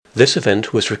This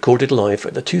event was recorded live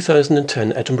at the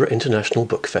 2010 Edinburgh International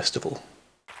Book Festival.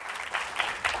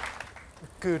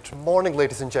 Good morning,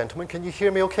 ladies and gentlemen. Can you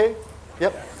hear me okay?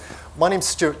 Yep. My name's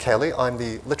Stuart Kelly. I'm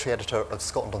the literary editor of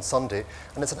Scotland on Sunday,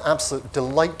 and it's an absolute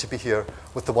delight to be here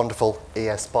with the wonderful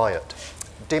A.S. Byatt.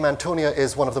 Dame Antonia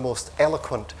is one of the most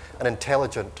eloquent and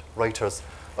intelligent writers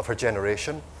of her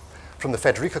generation. From the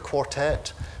Frederica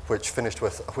Quartet, which finished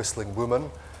with A Whistling Woman,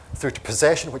 through to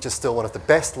Possession, which is still one of the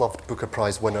best-loved Booker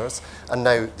Prize winners, and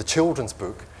now the children's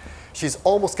book, she's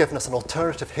almost given us an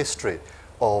alternative history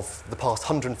of the past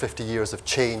 150 years of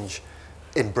change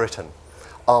in Britain.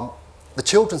 The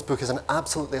children's book is an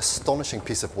absolutely astonishing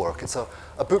piece of work. It's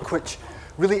a book which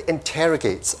really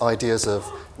interrogates ideas of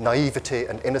naivety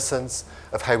and innocence,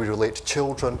 of how we relate to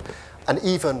children, and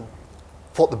even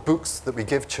what the books that we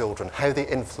give children, how they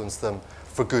influence them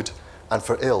for good and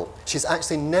for ill. She's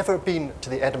actually never been to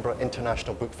the Edinburgh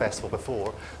International Book Festival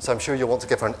before, so I'm sure you'll want to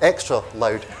give her an extra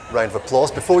loud round of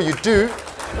applause. Before you do,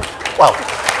 well,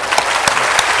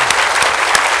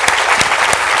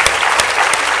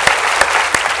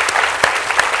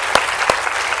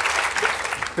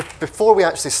 before we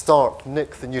actually start,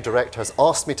 Nick, the new director, has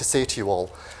asked me to say to you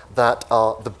all that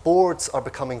the boards are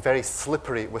becoming very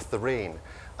slippery with the rain,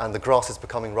 and the grass is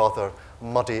becoming rather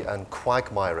muddy and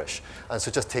quagmire-ish. And so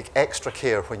just take extra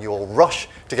care when you all rush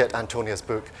to get Antonia's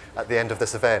book at the end of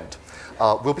this event.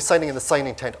 We'll be signing in the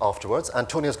signing tent afterwards.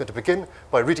 Antonia's going to begin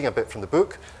by reading a bit from the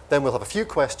book, then we'll have a few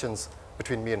questions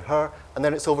between me and her, and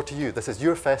then it's over to you. This is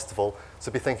your festival,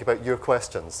 so be thinking about your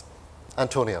questions.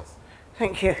 Antonia.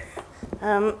 Thank you.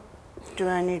 Do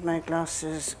I need my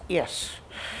glasses? Yes.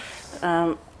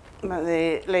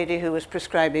 The lady who was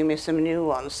prescribing me some new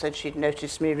ones said she'd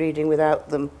noticed me reading without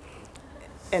them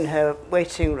in her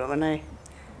waiting room, and I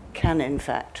can, in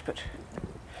fact. But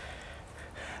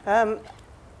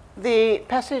the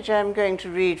passage I'm going to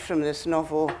read from this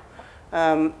novel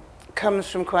comes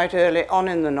from quite early on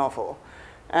in the novel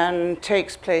and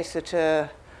takes place at a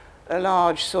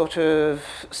large sort of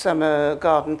summer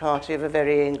garden party of a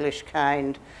very English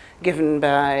kind, given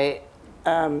by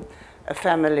a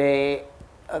family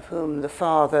of whom the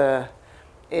father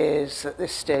is at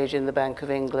this stage in the Bank of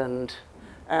England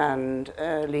and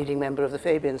a leading member of the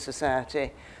Fabian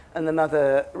Society, and the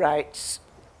mother writes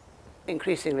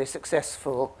increasingly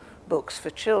successful books for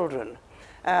children.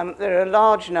 There are a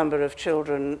large number of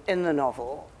children in the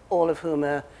novel, all of whom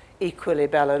are equally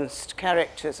balanced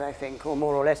characters, I think, or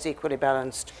more or less equally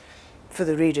balanced for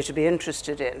the reader to be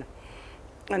interested in.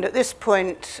 And at this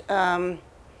point in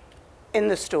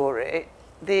the story,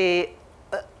 the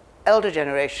elder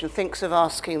generation thinks of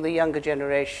asking the younger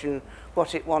generation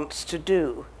what it wants to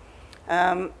do.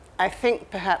 I think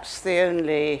perhaps the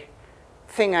only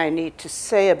thing I need to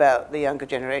say about the younger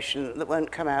generation that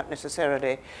won't come out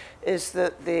necessarily is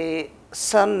that the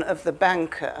son of the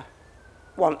banker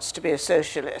wants to be a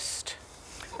socialist,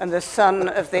 and the son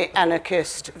of the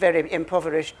anarchist, very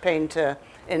impoverished painter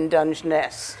in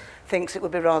Dungeness thinks it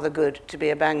would be rather good to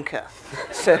be a banker.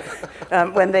 So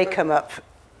when they come up,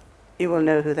 you will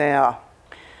know who they are.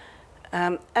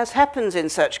 As happens in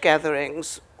such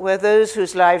gatherings, where those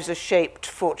whose lives are shaped,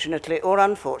 fortunately or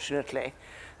unfortunately,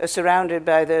 are surrounded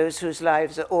by those whose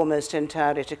lives are almost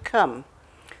entirely to come,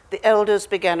 the elders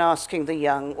began asking the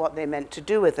young what they meant to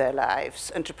do with their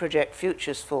lives and to project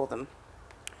futures for them.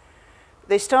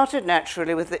 They started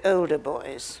naturally with the older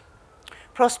boys.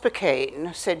 Prosper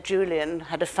Cain said Julian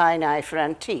had a fine eye for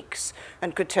antiques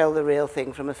and could tell the real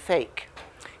thing from a fake.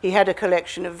 He had a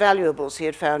collection of valuables he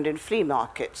had found in flea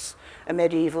markets, a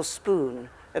medieval spoon,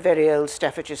 a very old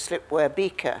Staffordshire slipware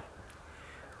beaker.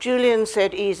 Julian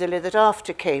said easily that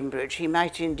after Cambridge he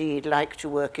might indeed like to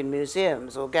work in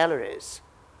museums or galleries.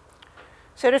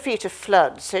 Seraphita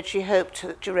Flood said she hoped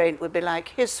that Geraint would be like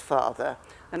his father,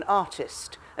 an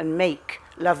artist, and make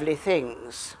lovely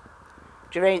things.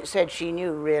 Geraint said she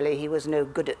knew really he was no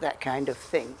good at that kind of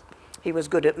thing. He was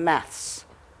good at maths.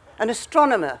 An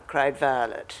astronomer, cried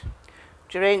Violet.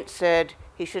 Geraint said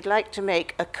he should like to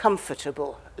make a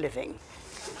comfortable living.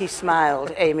 He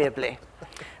smiled amiably.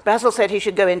 Basil said he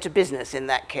should go into business in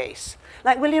that case.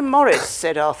 Like William Morris,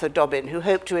 said Arthur Dobbin, who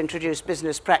hoped to introduce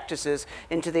business practices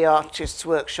into the artists'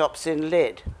 workshops in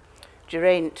Lydd.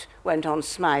 Geraint went on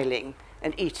smiling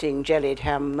and eating jellied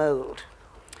ham mould.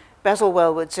 Basil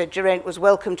Wellwood said Geraint was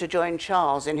welcome to join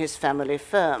Charles in his family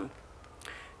firm.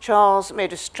 Charles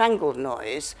made a strangled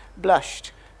noise,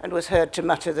 blushed, and was heard to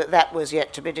mutter that that was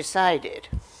yet to be decided.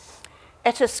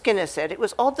 Etta Skinner said it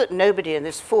was odd that nobody in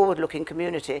this forward-looking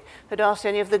community had asked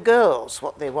any of the girls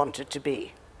what they wanted to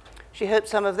be. She hoped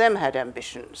some of them had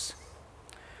ambitions.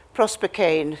 Prosper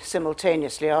Cain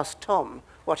simultaneously asked Tom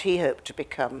what he hoped to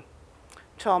become.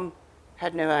 Tom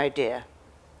had no idea.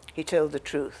 He told the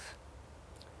truth.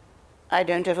 I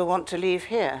don't ever want to leave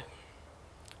here.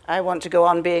 I want to go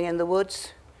on being in the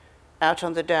woods, out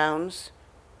on the downs,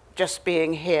 just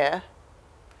being here.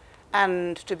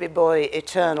 And to be boy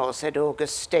eternal, said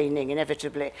August, staining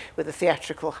inevitably with a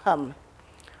theatrical hum.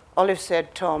 Olive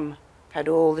said Tom had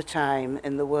all the time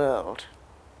in the world.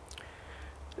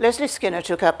 Leslie Skinner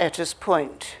took up Etta's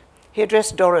point. He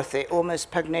addressed Dorothy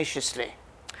almost pugnaciously.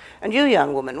 And you,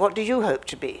 young woman, what do you hope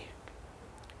to be?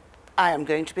 I am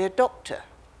going to be a doctor,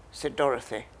 said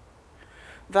Dorothy.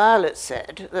 Violet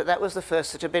said that that was the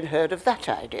first that had been heard of that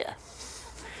idea.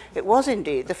 It was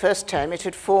indeed the first time it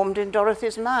had formed in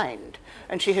Dorothy's mind,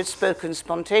 and she had spoken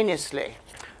spontaneously.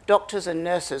 Doctors and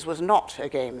nurses was not a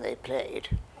game they played.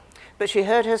 But she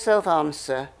heard herself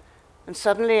answer, and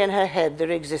suddenly in her head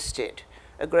there existed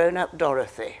a grown-up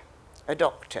Dorothy, a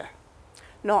doctor,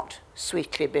 not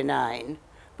sweetly benign,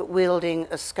 but wielding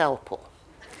a scalpel.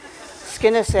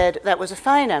 Skinner said that was a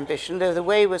fine ambition, though the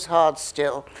way was hard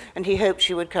still, and he hoped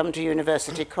she would come to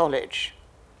University College.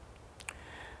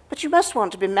 But you must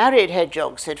want to be married,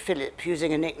 Hedgehog, said Phyllis,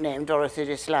 using a nickname Dorothy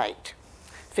disliked.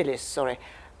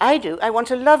 I do. I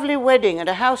want a lovely wedding and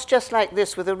a house just like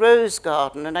this with a rose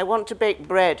garden, and I want to bake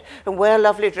bread and wear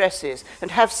lovely dresses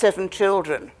and have 7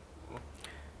 children.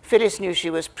 Phyllis knew she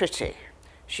was pretty.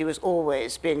 She was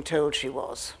always being told she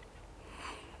was.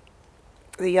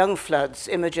 The young Floods,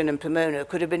 Imogen and Pomona,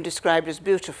 could have been described as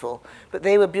beautiful, but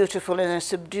they were beautiful in a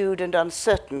subdued and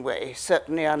uncertain way,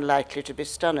 certainly unlikely to be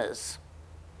stunners.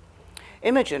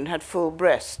 Imogen had full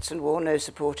breasts and wore no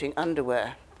supporting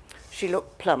underwear. She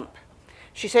looked plump.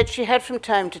 She said she had from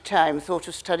time to time thought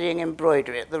of studying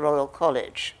embroidery at the Royal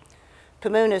College.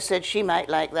 Pomona said she might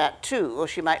like that too, or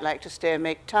she might like to stay and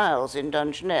make tiles in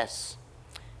Dungeness.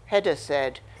 Hedda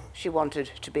said she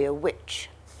wanted to be a witch.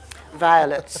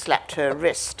 Violet slapped her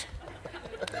wrist.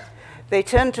 They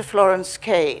turned to Florence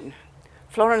Kane.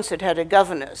 Florence had had a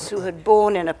governess who had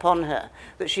borne in upon her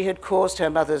that she had caused her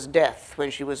mother's death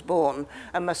when she was born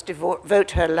and must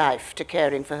devote her life to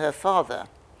caring for her father.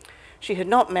 She had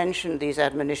not mentioned these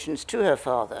admonitions to her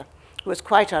father, who was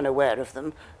quite unaware of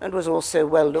them and was also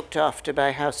well looked after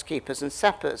by housekeepers and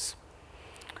sappers.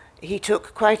 He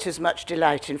took quite as much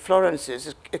delight in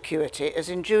Florence's acuity as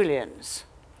in Julian's.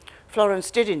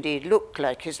 Florence did indeed look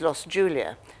like his lost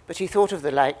Julia, but he thought of the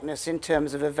likeness in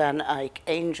terms of a Van Eyck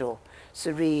angel,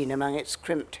 serene among its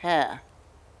crimped hair.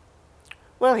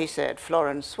 Well, he said,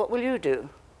 Florence, what will you do?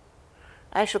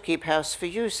 I shall keep house for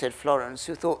you, said Florence,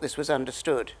 who thought this was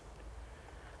understood.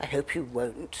 I hope you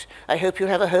won't. I hope you'll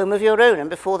have a home of your own, and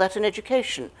before that an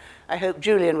education. I hope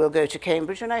Julian will go to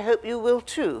Cambridge, and I hope you will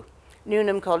too.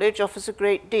 Newnham College offers a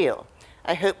great deal.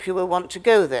 I hope you will want to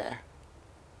go there.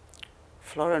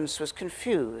 Florence was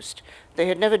confused. They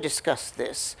had never discussed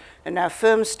this, and now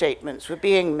firm statements were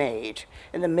being made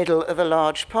in the middle of a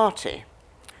large party.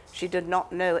 She did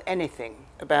not know anything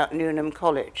about Newnham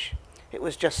College. It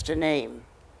was just a name.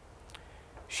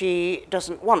 She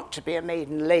doesn't want to be a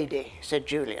maiden lady, said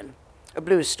Julian, a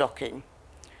blue stocking.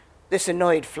 This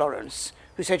annoyed Florence,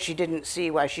 who said she didn't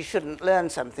see why she shouldn't learn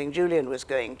something Julian was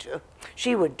going to.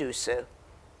 She would do so.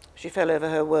 She fell over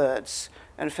her words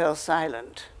and fell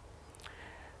silent.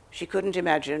 She couldn't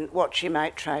imagine what she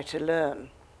might try to learn.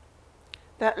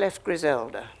 That left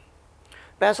Griselda.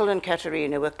 Basil and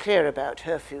Katerina were clear about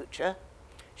her future.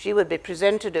 She would be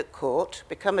presented at court,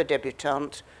 become a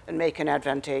debutante, and make an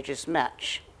advantageous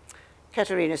match.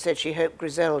 Katerina said she hoped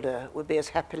Griselda would be as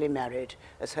happily married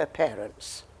as her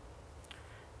parents.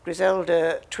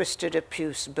 Griselda twisted a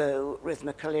puce bow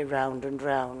rhythmically round and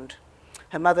round.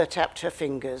 Her mother tapped her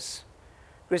fingers.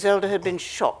 Griselda had been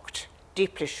shocked,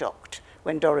 deeply shocked,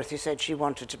 when Dorothy said she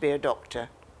wanted to be a doctor.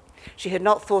 She had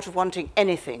not thought of wanting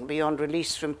anything beyond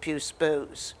release from puce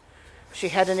bows. She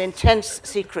had an intense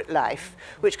secret life,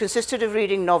 which consisted of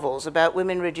reading novels about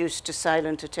women reduced to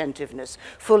silent attentiveness,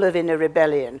 full of inner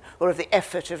rebellion or of the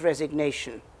effort of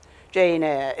resignation. Jane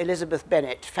Eyre, Elizabeth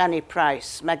Bennet, Fanny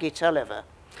Price, Maggie Tulliver.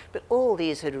 But all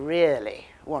these had really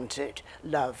wanted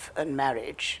love and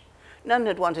marriage. None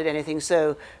had wanted anything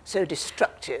so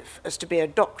destructive as to be a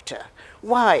doctor.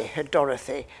 Why had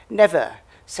Dorothy never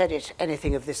said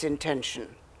anything of this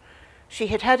intention? She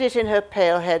had had it in her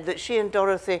pale head that she and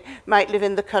Dorothy might live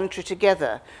in the country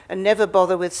together and never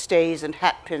bother with stays and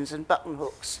hatpins and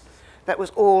buttonhooks. That was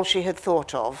all she had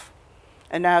thought of.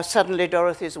 And now suddenly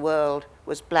Dorothy's world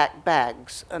was black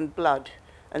bags and blood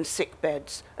and sick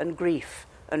beds and grief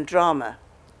and drama,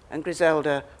 and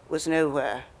Griselda was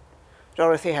nowhere.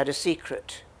 Dorothy had a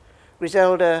secret.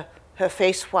 Griselda, her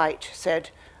face white, said,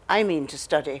 I mean to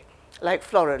study, like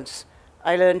Florence,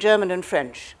 I learned German and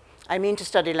French. I mean to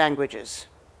study languages.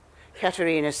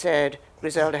 Katerina said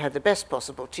Griselda had the best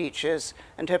possible teachers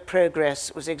and her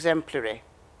progress was exemplary.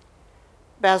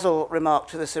 Basil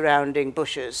remarked to the surrounding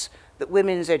bushes that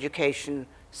women's education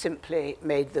simply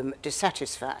made them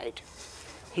dissatisfied.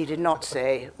 He did not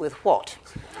say with what.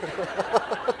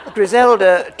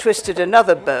 Griselda twisted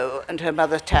another bow and her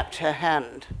mother tapped her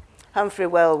hand. Humphrey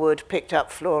Wellwood picked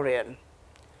up Florian.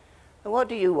 What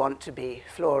do you want to be,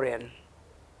 Florian?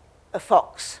 A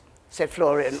fox, said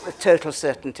Florian with total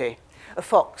certainty. A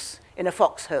fox in a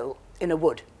foxhole in a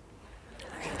wood.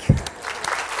 Thank you.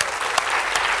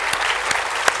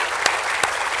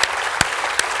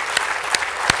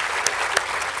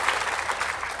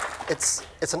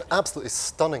 It's an absolutely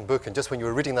stunning book, and just when you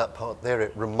were reading that part there,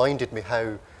 it reminded me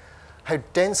how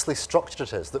densely structured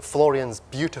it is, that Florian's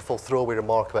beautiful throwaway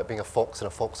remark about being a fox in a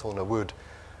foxhole in a wood,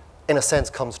 in a sense,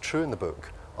 comes true in the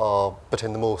book, but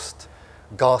in the most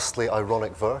ghastly,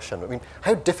 ironic version. I mean,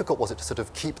 how difficult was it to sort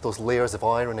of keep those layers of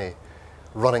irony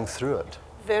running through it?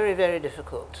 Very, very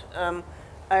difficult.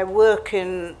 I work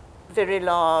in very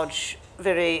large,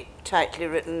 very tightly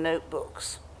written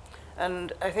notebooks.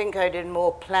 And I think I did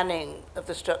more planning of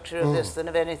the structure of this than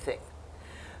of anything.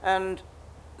 And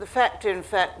the fact, in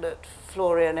fact, that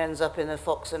Florian ends up in a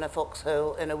fox in a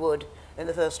foxhole in a wood in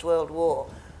the First World War,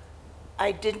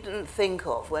 I didn't think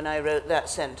of when I wrote that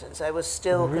sentence. I was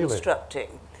still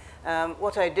constructing.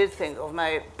 What I did think of,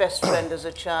 my best friend as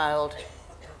a child,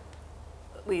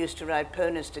 we used to ride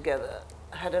ponies together,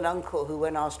 had an uncle who,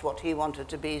 when asked what he wanted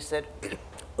to be, said,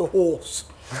 a horse.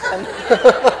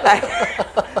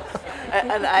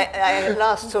 And I at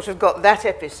last sort of got that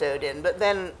episode in, but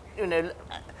then, you know,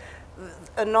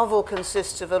 a novel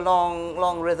consists of a long,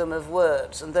 long rhythm of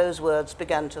words, and those words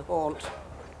began to haunt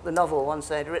the novel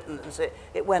once I'd written them, so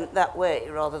it went that way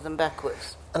rather than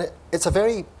backwards. And it is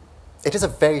a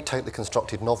very tightly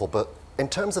constructed novel, but in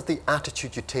terms of the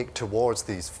attitude you take towards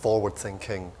these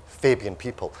forward-thinking Fabian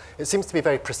people, it seems to be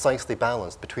very precisely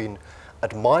balanced between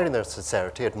admiring their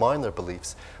sincerity, admiring their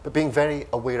beliefs, but being very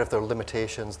aware of their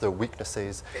limitations, their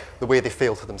weaknesses, the way they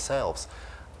fail to themselves.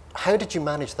 How did you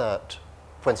manage that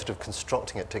when sort of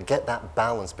constructing it, to get that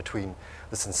balance between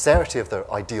the sincerity of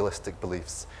their idealistic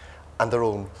beliefs and their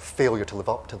own failure to live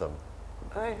up to them?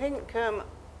 I think,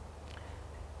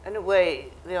 in a way,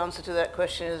 the answer to that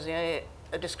question is a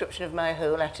description of my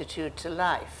whole attitude to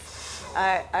life.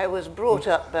 I was brought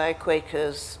up by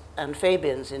Quakers and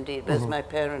Fabians, indeed. Both my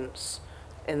parents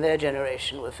in their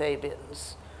generation were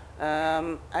Fabians.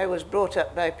 I was brought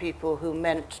up by people who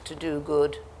meant to do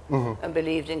good and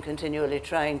believed in continually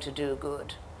trying to do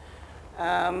good.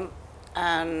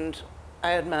 And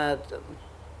I admired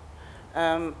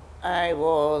them. I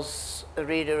was a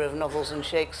reader of novels and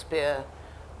Shakespeare,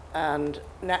 and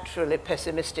naturally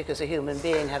pessimistic as a human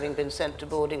being, having been sent to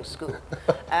boarding school.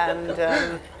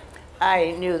 And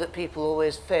I knew that people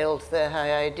always failed their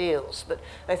high ideals, but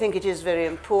I think it is very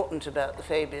important about the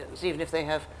Fabians, even if they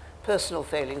have personal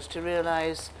failings, to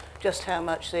realize just how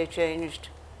much they changed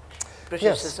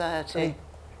British society.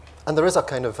 And there is a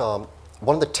kind of,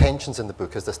 one of the tensions in the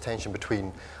book is this tension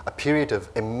between a period of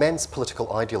immense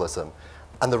political idealism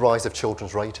and the rise of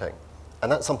children's writing.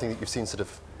 And that's something that you've seen sort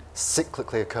of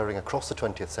cyclically occurring across the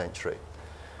 20th century.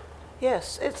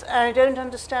 Yes, I don't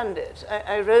understand it.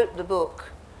 I wrote the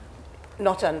book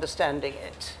not understanding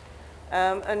it.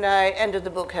 And I ended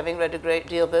the book having read a great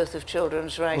deal both of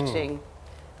children's writing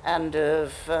and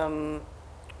of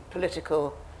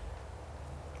political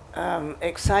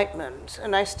excitement.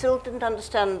 And I still didn't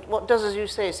understand what does, as you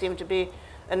say, seem to be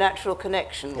a natural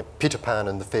connection. Yeah, Peter Pan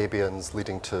and the Fabians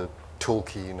leading to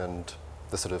Tolkien and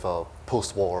the sort of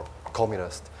post-war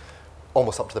communist,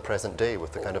 almost up to the present day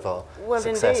with the kind of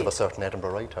success of a certain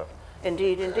Edinburgh writer.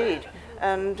 Indeed, indeed.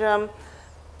 And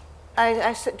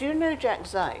I said, do you know Jack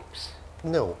Zipes?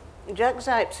 No. Jack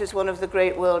Zipes is one of the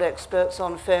great world experts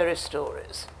on fairy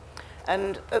stories.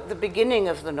 And at the beginning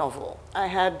of the novel, I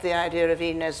had the idea of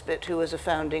E. Nesbit, who was a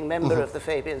founding member of the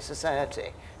Fabian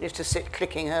Society. Used to sit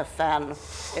clicking her fan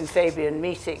in Fabian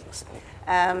meetings.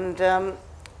 And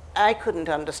I couldn't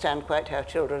understand quite how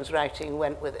children's writing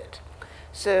went with it.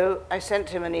 So I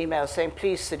sent him an email saying,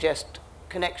 please suggest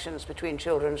connections between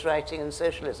children's writing and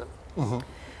socialism.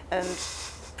 And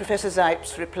Professor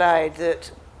Zipes replied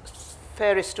that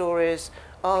fairy stories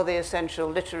are the essential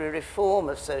literary form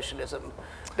of socialism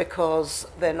because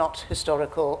they're not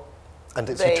historical. And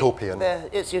it's utopian.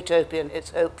 It's utopian,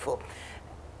 it's hopeful.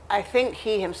 I think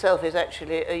he himself is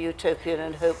actually a utopian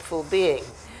and hopeful being,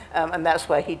 and that's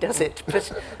why he does it.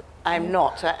 But I'm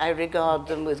not. I regard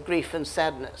them with grief and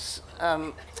sadness.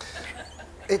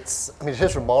 I mean, it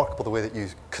is remarkable the way that you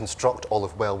construct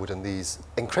Olive Wellwood in these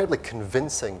incredibly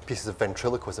convincing pieces of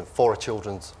ventriloquism for a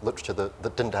children's literature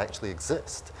that didn't actually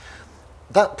exist.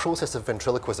 That process of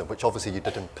ventriloquism, which obviously you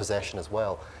did in Possession as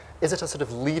well, is it a sort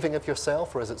of leaving of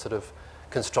yourself, or is it sort of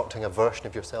constructing a version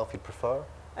of yourself you'd prefer?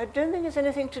 I don't think it's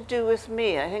anything to do with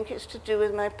me. I think it's to do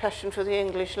with my passion for the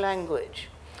English language.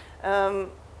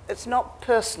 It's not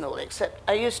personal, except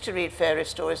I used to read fairy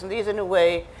stories, and these, in a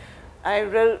way, I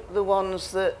wrote the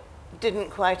ones that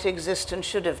didn't quite exist and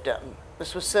should have done.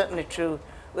 This was certainly true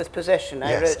with Possession.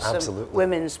 I wrote some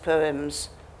women's poems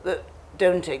that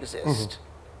don't exist,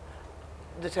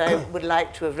 that I would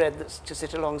like to have read, to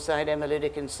sit alongside Emily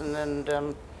Dickinson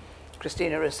and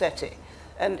Christina Rossetti.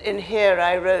 And in here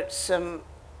I wrote some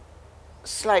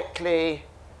slightly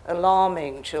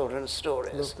alarming children's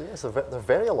stories. Yes, they're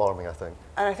very alarming, I think.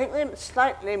 And I think they're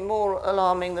slightly more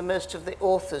alarming than most of the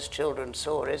authors' children's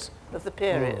stories of the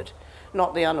period.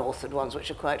 Not the unauthored ones,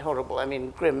 which are quite horrible. I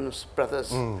mean, Grimm's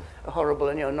brothers are horrible,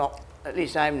 and you're not, at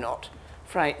least I'm not,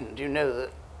 frightened. You know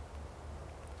that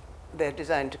they're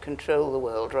designed to control the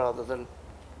world rather than...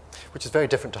 Which is very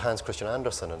different to Hans Christian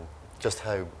Andersen and just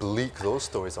how bleak those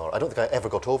stories are. I don't think I ever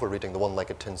got over reading The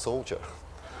One-Legged Tin Soldier.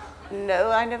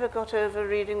 No, I never got over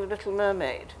reading The Little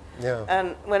Mermaid. Yeah.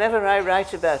 And whenever I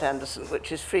write about Andersen,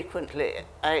 which is frequently,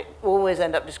 I always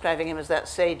end up describing him as that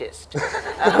sadist.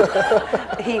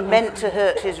 He meant to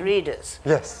hurt his readers.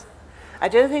 Yes. I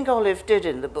don't think Olive did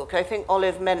in the book. I think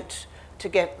Olive meant to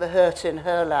get the hurt in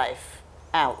her life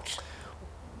out.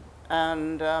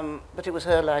 And, but it was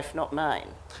her life, not mine.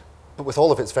 But with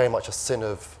Olive, it's very much a sin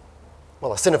of,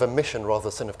 well, a sin of omission rather than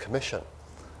a sin of commission.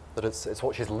 That it's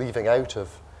what she's leaving out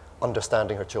of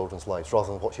understanding her children's lives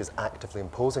rather than what she's actively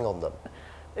imposing on them.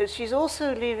 She's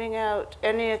also leaving out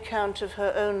any account of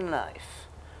her own life,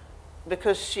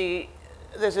 because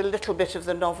there's a little bit of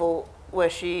the novel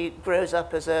where she grows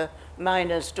up as a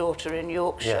miner's daughter in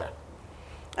Yorkshire,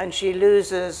 and she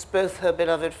loses both her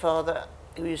beloved father,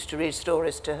 who used to read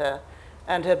stories to her,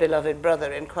 and her beloved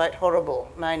brother in quite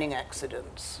horrible mining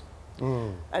accidents.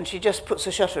 And she just puts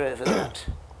a shutter over that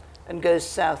and goes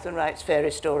south and writes fairy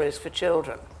stories for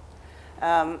children.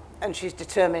 And she's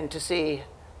determined to see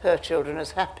her children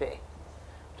as happy.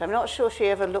 But I'm not sure she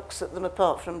ever looks at them,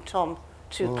 apart from Tom,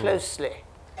 too closely.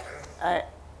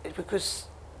 Because,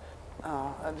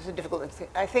 it's a difficult thing.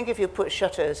 I think if you put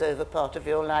shutters over part of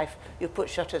your life, you put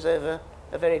shutters over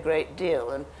a very great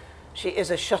deal. And she is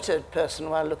a shuttered person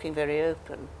while looking very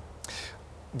open.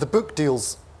 The book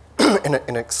deals in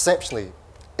an exceptionally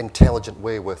intelligent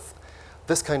way with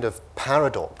this kind of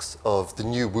paradox of the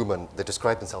new woman. They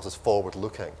describe themselves as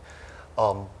forward-looking.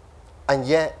 And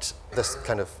yet, this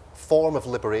kind of form of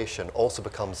liberation also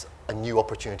becomes a new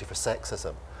opportunity for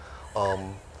sexism.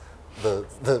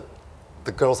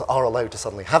 The girls are allowed to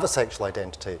suddenly have a sexual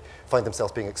identity, find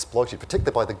themselves being exploited,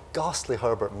 particularly by the ghastly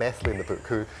Herbert Methley in the book,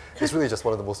 who is really just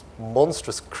one of the most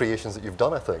monstrous creations that you've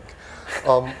done, I think.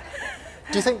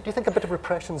 Do you think a bit of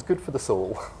repression is good for the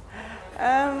soul?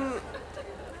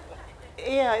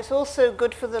 Yeah, it's also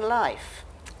good for the life.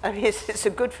 I mean, it's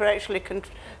good for actually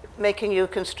making you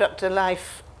construct a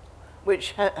life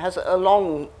which has a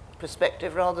long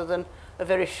perspective rather than a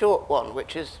very short one,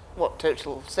 which is what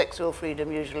total sexual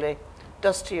freedom usually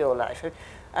does to your life.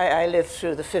 I lived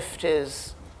through the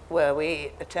 50s where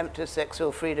we attempted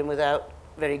sexual freedom without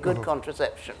very good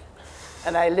contraception.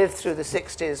 And I lived through the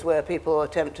 60s where people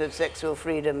attempted sexual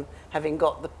freedom having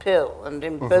got the pill. And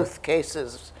in both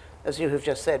cases, as you have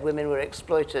just said, women were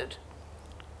exploited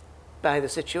by the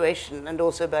situation and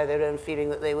also by their own feeling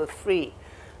that they were free.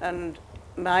 And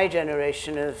my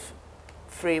generation of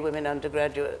free women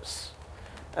undergraduates,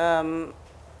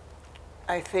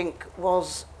 I think,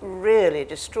 was really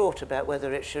distraught about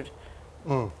whether it should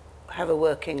have a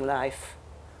working life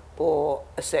or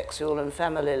a sexual and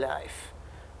family life.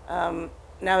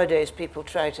 Nowadays, people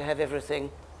try to have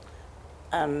everything,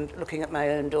 and looking at my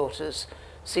own daughters,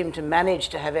 seem to manage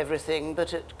to have everything,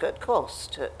 but at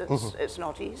cost. It's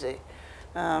not easy.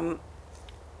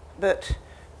 But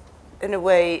in a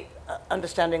way,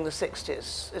 understanding the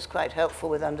 60s is quite helpful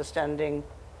with understanding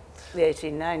the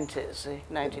 1890s, the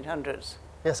 1900s.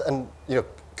 Yes, and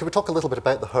could we talk a little bit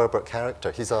about the Herbert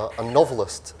character? He's a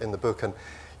novelist in the book, and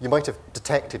you might have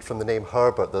detected from the name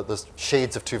Herbert that there's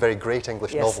shades of two very great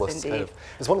English novelists. Indeed.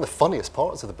 It's one of the funniest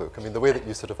parts of the book. I mean, the way that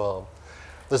you sort of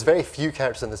there's very few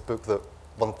characters in this book that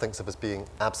one thinks of as being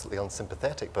absolutely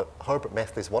unsympathetic, but Herbert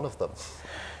Methley's one of them.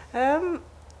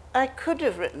 I could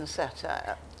have written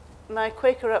satire. My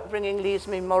Quaker upbringing leads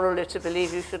me morally to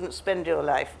believe you shouldn't spend your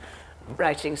life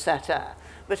writing satire.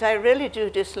 But I really do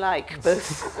dislike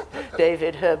both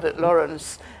David Herbert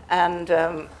Lawrence and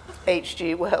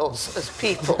H.G. Wells as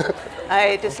people.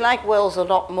 I dislike Wells a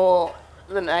lot more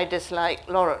than I dislike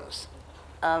Lawrence,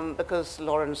 because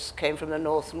Lawrence came from the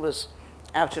north and was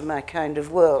out of my kind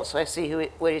of world, so I see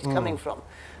where he's coming from.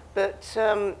 But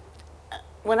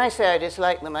when I say I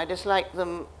dislike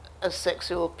them as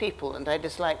sexual people, and I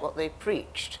dislike what they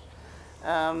preached.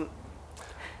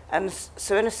 And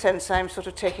so in a sense, I'm sort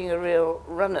of taking a real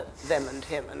run at them and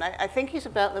him. And I think he's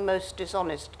about the most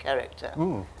dishonest character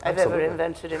I've ever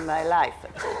invented in my life.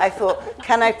 I thought,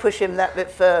 can I push him that bit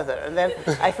further? And then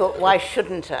I thought, why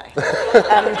shouldn't I?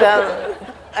 And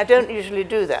I don't usually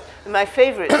do that. My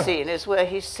favorite scene is where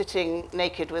he's sitting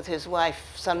naked with his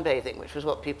wife sunbathing, which was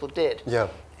what people did,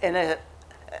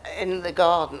 in the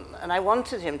garden. And I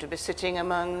wanted him to be sitting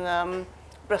among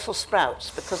Brussels sprouts,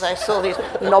 because I saw these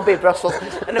knobby Brussels,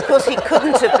 and of course he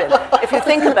couldn't have been, if you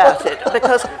think about it,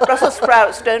 because Brussels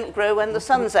sprouts don't grow when the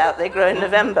sun's out, they grow in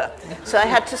November. So I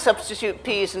had to substitute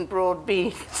peas and broad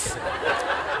beans.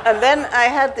 And then I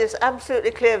had this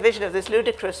absolutely clear vision of this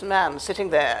ludicrous man sitting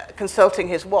there consulting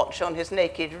his watch on his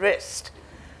naked wrist.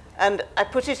 And I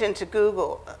put it into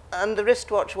Google, and the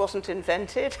wristwatch wasn't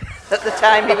invented at the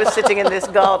time he was sitting in this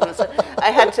garden. So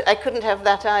I couldn't have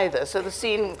that either. So the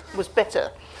scene was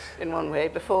better in one way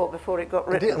before it got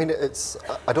written. Indeed, I mean,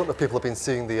 I don't know if people have been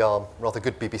seeing the rather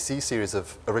good BBC series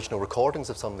of original recordings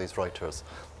of some of these writers.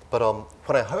 But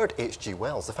when I heard H.G.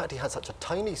 Wells, the fact he had such a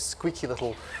tiny, squeaky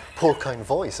little porcine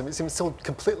voice, I mean, it seems so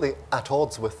completely at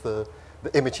odds with the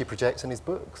image he projects in his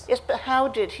books. Yes, but how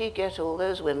did he get all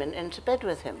those women into bed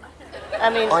with him?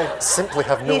 I mean, I simply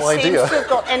have no idea. He seems to have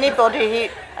got anybody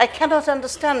I cannot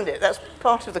understand it. That's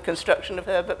part of the construction of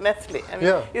Herbert Methley. I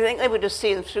mean, you think they would have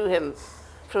seen through him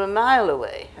from a mile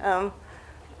away.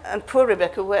 And poor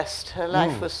Rebecca West, her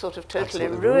life was sort of totally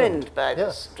ruined by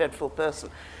this dreadful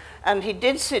person. And he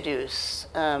did seduce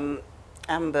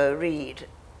Amber Reed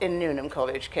in Newnham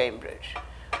College, Cambridge.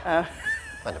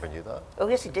 I never knew that. Oh,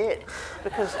 yes, he did,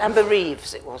 because Amber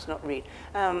Reeves, it was, not Reed,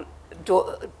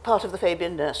 part of the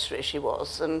Fabian nursery she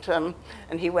was, and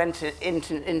he went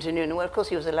into Newnham. Well, of course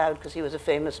he was allowed because he was a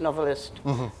famous novelist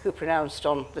who pronounced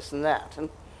on this and that. And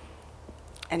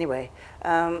anyway,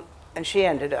 and she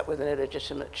ended up with an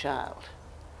illegitimate child.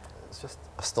 It's just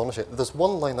astonishing. There's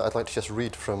one line that I'd like to just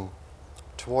read from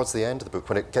towards the end of the book,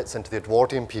 when it gets into the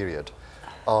Edwardian period.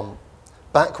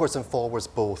 Backwards and forwards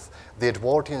both, the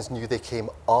Edwardians knew they came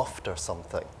after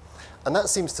something. And that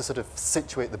seems to sort of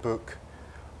situate the book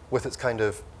with its kind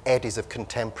of eddies of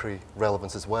contemporary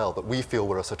relevance as well, that we feel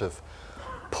we're a sort of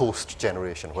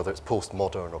post-generation, whether it's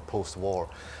post-modern or post-war.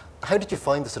 How did you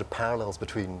find the sort of parallels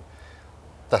between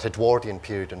that Edwardian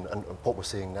period and what we're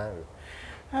seeing now?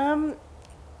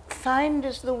 Find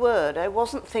is the word. I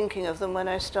wasn't thinking of them when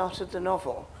I started the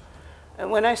novel. And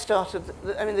when I started,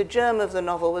 the germ of the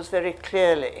novel was very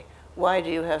clearly, why do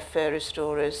you have fairy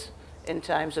stories in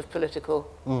times of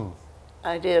political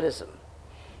idealism?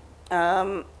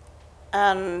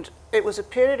 And it was a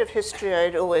period of history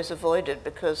I'd always avoided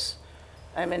because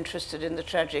I'm interested in the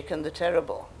tragic and the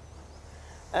terrible.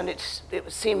 And it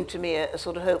seemed to me a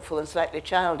sort of hopeful and slightly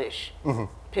childish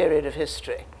period of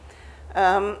history.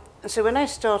 And so when I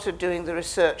started doing the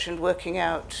research and working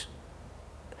out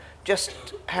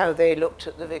just how they looked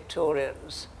at the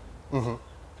Victorians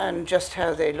and just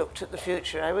how they looked at the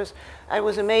future, I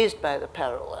was amazed by the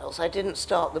parallels. I didn't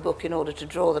start the book in order to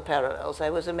draw the parallels. I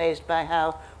was amazed by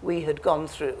how we had gone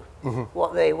through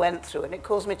what they went through, and it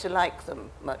caused me to like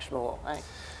them much more.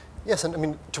 Yes, and I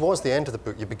mean, towards the end of the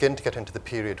book, you begin to get into the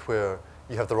period where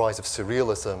you have the rise of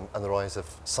surrealism and the rise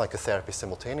of psychotherapy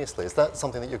simultaneously. Is that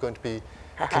something that you're going to be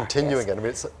continuing in? I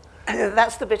mean,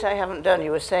 that's the bit I haven't done.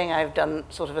 You were saying I've done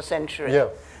sort of a century. Yeah.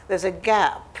 There's a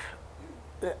gap.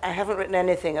 I haven't written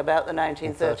anything about the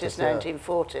 1930s,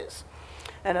 1940s.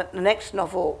 And the next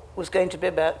novel was going to be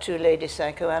about two lady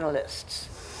psychoanalysts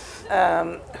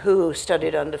who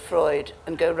studied under Freud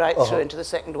and go right through into the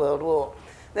Second World War.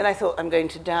 Then I thought, I'm going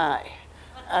to die.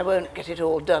 I won't get it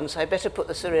all done, so I better put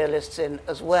the surrealists in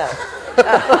as well,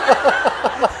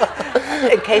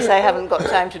 in case I haven't got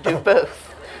time to do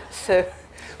both. So,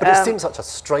 but it seems such a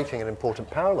striking and important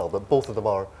parallel that both of them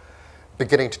are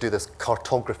beginning to do this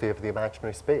cartography of the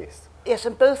imaginary space. Yes,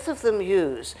 and both of them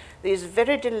use these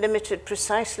very delimited,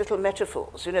 precise little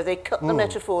metaphors. You know, they cut the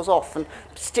metaphors off and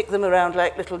stick them around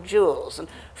like little jewels. And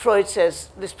Freud says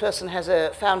this person has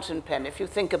a fountain pen. If you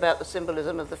think about the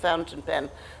symbolism of the fountain pen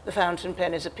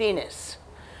is a penis.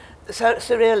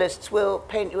 surrealists will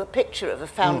paint you a picture of a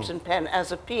fountain pen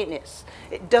as a penis.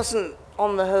 It doesn't,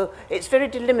 on the whole, it's very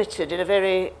delimited in a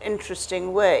very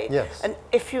interesting way. Yes. And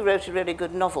if you wrote a really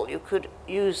good novel, you could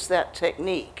use that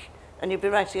technique and you'd be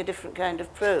writing a different kind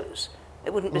of prose.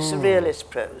 It wouldn't be surrealist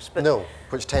prose. But no,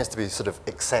 which tends to be sort of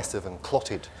excessive and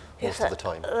clotted most of the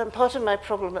time. Part of my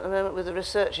problem at the moment with the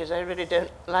research is I really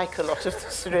don't like a lot of the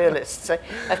surrealists.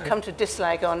 I've come to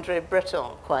dislike André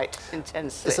Breton quite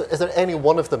intensely. Is there any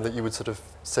one of them that you would sort of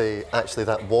say, actually,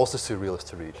 that was a surrealist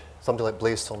to read? Something like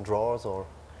Blaise Cendrars, or?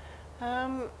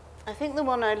 I think the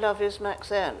one I love is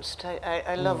Max Ernst.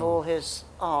 I love all his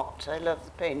art. I love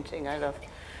the painting.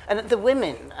 And the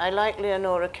women, I like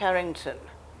Leonora Carrington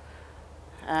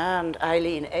and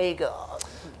Eileen Agar,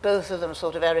 both of them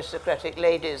sort of aristocratic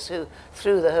ladies who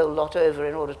threw the whole lot over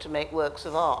in order to make works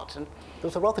of art. And there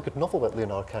was a rather good novel about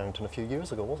Leonora Carrington a few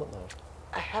years ago, wasn't there?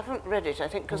 I haven't read it, I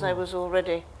think, because I was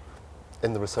already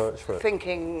in the research for it.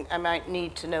 Thinking I might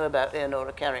need to know about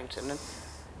Leonora Carrington.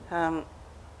 And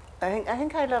I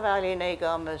think I love Eileen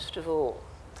Agar most of all.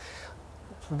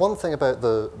 One thing about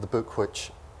the book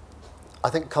which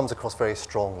I think comes across very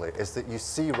strongly is that you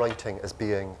see writing as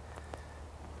being,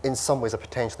 in some ways, a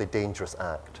potentially dangerous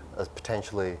act, as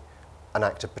potentially an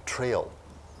act of betrayal.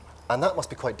 And that must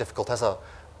be quite difficult as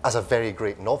a very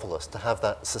great novelist, to have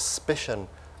that suspicion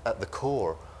at the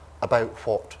core about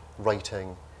what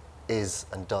writing is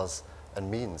and does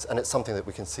and means. And it's something that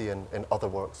we can see in other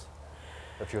works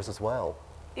of yours as well.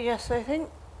 Yes, I think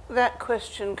that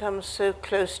question comes so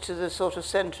close to the sort of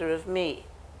centre of me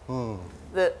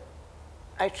that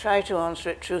I try to answer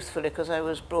it truthfully, because I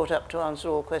was brought up to answer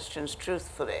all questions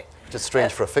truthfully. Which is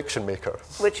strange for a fiction maker.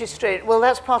 Which is strange. Well,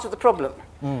 that's part of the problem.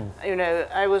 You know,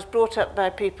 I was brought up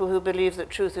by people who believe that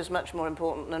truth is much more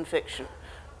important than fiction.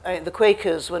 The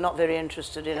Quakers were not very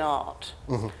interested in art.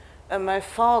 And my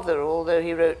father, although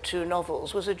he wrote 2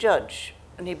 novels, was a judge,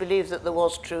 and he believed that there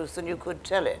was truth and you could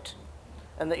tell it,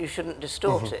 and that you shouldn't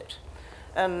distort it.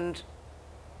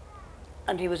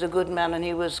 And he was a good man, and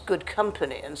he was good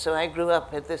company, and so I grew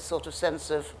up with this sort of sense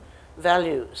of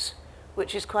values,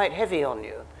 which is quite heavy on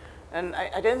you. And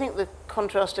I don't think the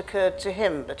contrast occurred to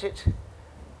him, but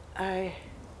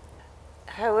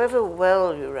however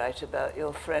well you write about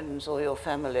your friends or your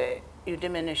family, you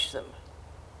diminish them.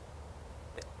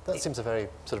 That seems a very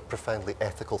sort of profoundly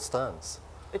ethical stance.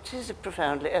 It is a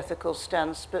profoundly ethical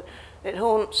stance, but it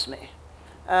haunts me.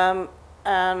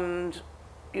 And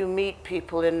you meet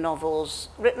people in novels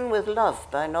written with love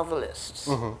by novelists,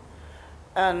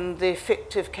 and the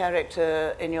fictive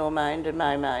character in your mind and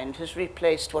my mind has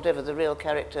replaced whatever the real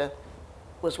character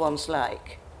was once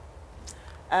like.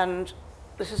 And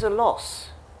this is a loss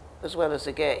as well as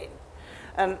a gain.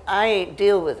 And I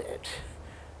deal with it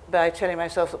by telling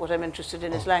myself that what I'm interested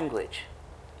in is language,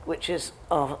 which is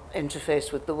our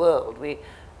interface with the world.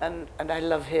 And I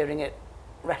love hearing it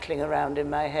rattling around in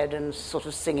my head and sort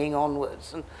of singing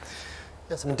onwards. And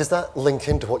yes, I mean, does that link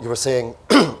into what you were saying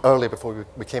earlier before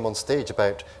we came on stage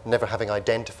about never having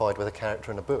identified with a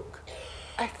character in a book?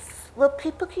 Well,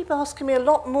 people keep asking me a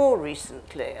lot more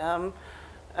recently.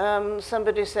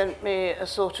 Somebody sent me a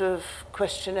sort of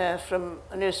questionnaire from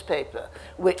a newspaper.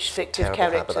 Which fictive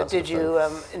character did you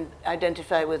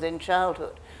identify with in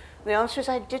childhood? The answer is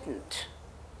I didn't.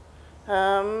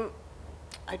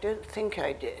 I don't think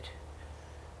I did.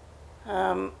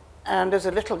 And as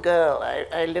a little girl,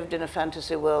 I lived in a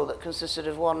fantasy world that consisted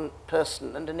of one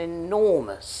person and an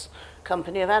enormous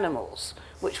company of animals,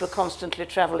 which were constantly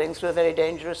travelling through a very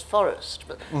dangerous forest.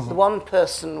 But the one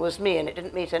person was me, and it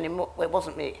didn't meet any more. Well, it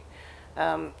wasn't me.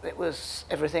 It was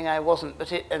everything I wasn't,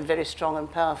 and very strong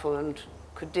and powerful and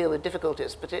could deal with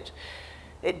difficulties. But it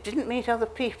didn't meet other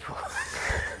people.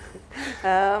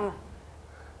 I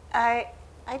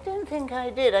don't think I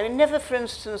did. I never, for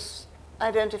instance,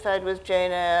 identified with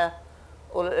Jane Eyre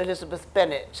or Elizabeth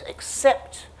Bennet,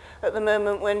 except at the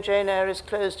moment when Jane Eyre is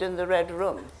closed in the Red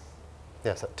Room.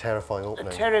 Yes, that terrifying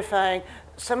opening. Terrifying.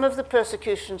 Some of the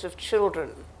persecutions of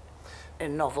children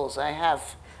in novels I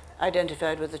have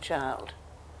identified with the child.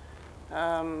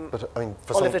 But I mean,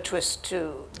 for Oliver Twist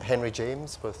too. Henry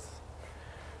James with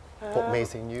What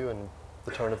Maisie Knew and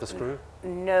The Turn of the Screw?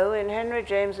 No, in Henry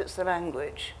James it's the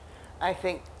language. I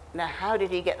think, now how did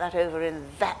he get that over in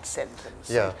that sentence?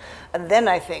 Yeah. And then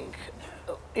I think,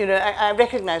 you know, I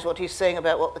recognise what he's saying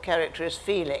about what the character is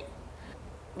feeling.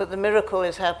 But the miracle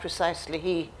is how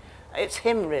precisely it's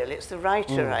him really, it's the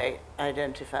writer I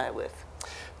identify with.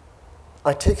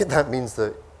 I take it that means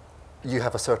that you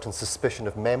have a certain suspicion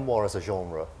of memoir as a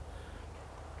genre.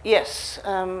 Yes,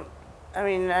 I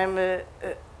mean, I'm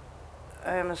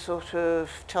a sort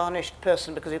of tarnished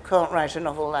person because you can't write a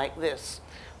novel like this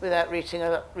without reading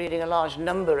a large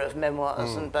number of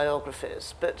memoirs and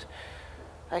biographies, but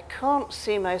I can't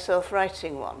see myself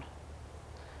writing one.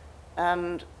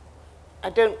 And I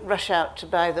don't rush out to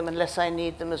buy them unless I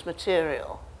need them as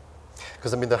material.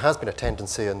 Because, I mean, there has been a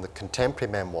tendency in the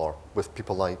contemporary memoir with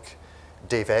people like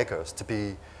Dave Eggers to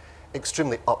be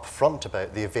extremely upfront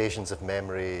about the evasions of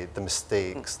memory, the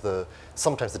mistakes,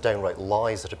 sometimes the downright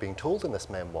lies that are being told in this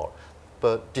memoir.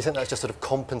 But do you think that's just sort of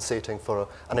compensating for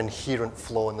an inherent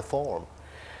flaw in the form?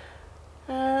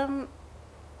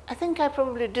 I think I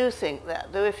probably do think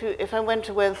that, though if I went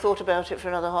away and thought about it for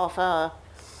another half hour,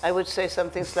 I would say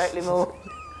something slightly more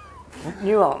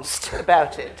nuanced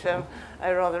about it.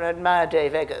 I rather admire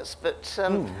Dave Eggers, but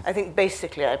I think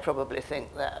basically I probably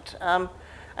think that.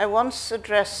 I once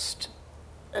addressed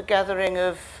a gathering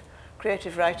of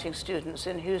creative writing students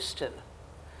in Houston,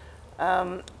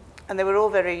 and they were all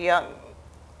very young.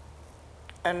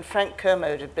 And Frank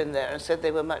Kermode had been there and said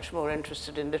they were much more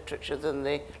interested in literature than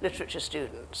the literature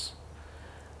students.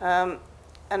 And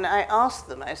I asked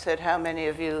them, I said, how many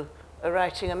of you are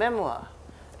writing a memoir?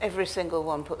 Every single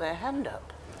one put their hand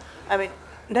up. I mean,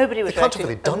 nobody was writing. They can't have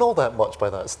really done all that much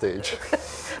by that stage.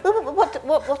 Well,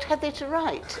 what had they to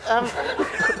write?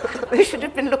 They should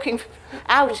have been looking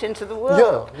out into the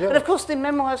world. Yeah. And of course, the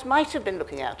memoirs might have been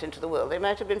looking out into the world. They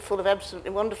might have been full of absolutely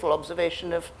wonderful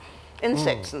observation of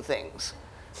insects and things.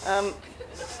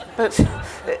 But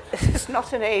it's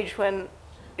not an age when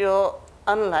you're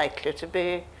unlikely to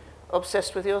be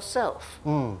obsessed with yourself.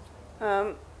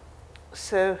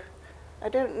 So I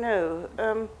don't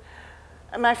know.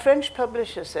 My French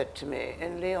publisher said to me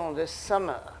in Lyon this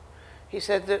summer, he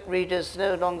said that readers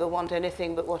no longer want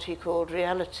anything but what he called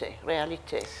reality,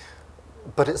 réalité.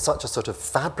 But it's such a sort of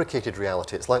fabricated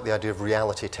reality. It's like the idea of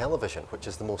reality television, which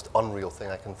is the most unreal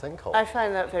thing I can think of. I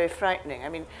find that very frightening. I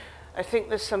mean, I think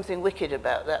there's something wicked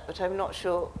about that, but I'm not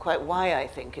sure quite why I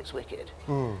think it's wicked.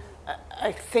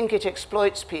 I think it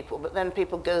exploits people, but then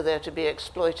people go there to be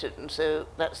exploited, and so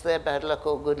that's their bad luck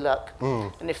or good luck.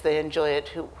 And if they enjoy it,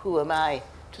 who am I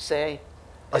to say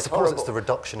I suppose horrible? It's the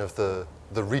reduction of the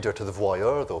reader to the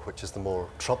voyeur, though, which is the more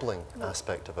troubling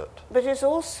aspect of it. But it's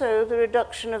also the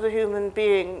reduction of the human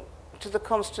being to the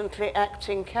constantly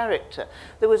acting character.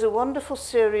 There was a wonderful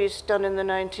series done in the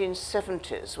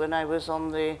 1970s when I was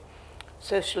on the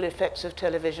Social Effects of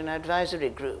Television Advisory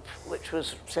Group, which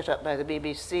was set up by the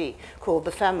BBC, called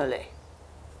The Family.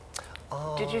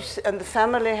 Did you see? And The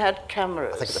Family had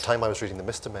cameras. I think at the time I was reading the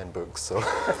Mr. Men books, so...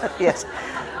 Yes.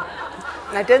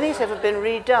 I don't think it's ever been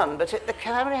redone, but the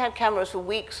Family had cameras for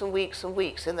weeks and weeks and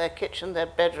weeks in their kitchen, their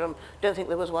bedroom. Don't think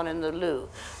there was one in the loo,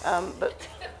 but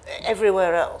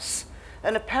everywhere else.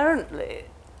 And apparently,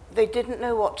 they didn't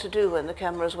know what to do when the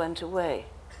cameras went away.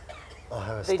 Oh,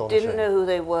 how They astonishing. didn't know who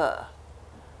they were.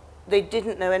 They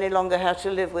didn't know any longer how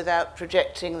to live without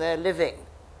projecting their living.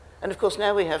 And of course,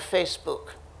 now we have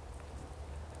Facebook.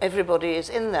 Everybody is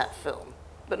in that film,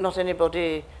 but not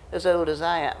anybody as old as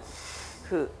I am,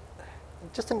 who...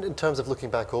 Just in terms of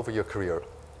looking back over your career,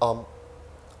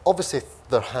 obviously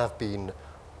there have been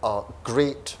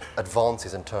great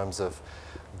advances in terms of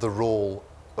the role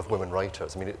of women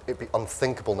writers. I mean, it'd be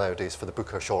unthinkable nowadays for the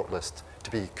Booker shortlist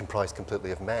to be comprised completely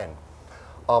of men.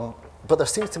 But there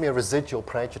seems to me a residual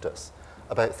prejudice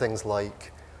about things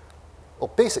like,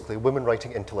 well, basically women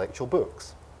writing intellectual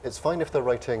books. It's fine if they're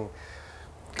writing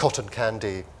cotton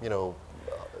candy,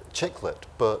 chick lit,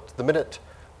 but the minute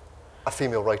a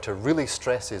female writer really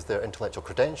stresses their intellectual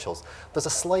credentials, there's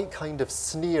a slight kind of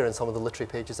sneer in some of the literary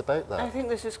pages about that. I think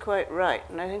this is quite right,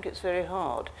 and I think it's very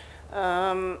hard.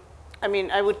 I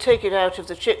mean, I would take it out of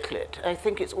the chick lit. I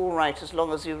think it's all right as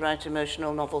long as you write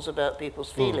emotional novels about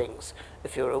people's feelings,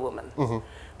 if you're a woman.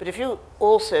 But if you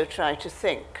also try to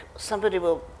think, somebody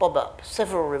will bob up,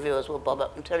 several reviewers will bob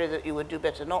up and tell you that you would do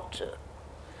better not to.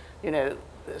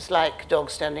 It's like dog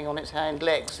standing on its hind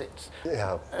legs. It's,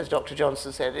 as Dr.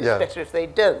 Johnson said, it's better if they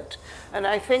don't. And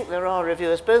I think there are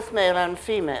reviewers, both male and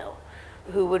female,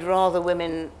 who would rather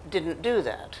women didn't do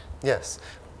that. Yes,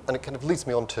 and it kind of leads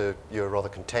me on to your rather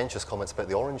contentious comments about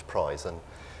the Orange Prize and,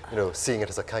 seeing it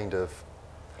as a kind of,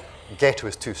 ghetto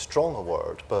is too strong a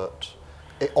word, but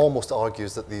it almost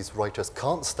argues that these writers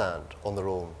can't stand on their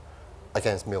own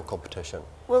against male competition.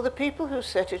 Well, the people who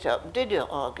set it up did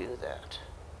argue that.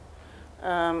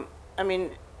 I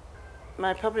mean,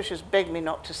 my publishers begged me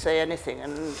not to say anything,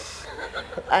 and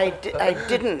I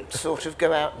didn't sort of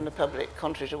go out in the public,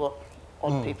 contrary to what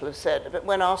people have said. But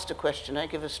when asked a question, I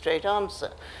give a straight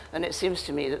answer. And it seems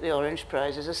to me that the Orange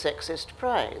Prize is a sexist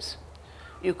prize.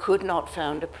 You could not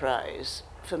found a prize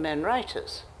for men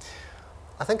writers.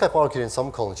 I think I've argued in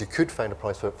some columns you could find a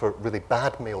prize for really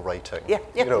bad male writing. Yeah,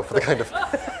 yeah. You know, for the kind of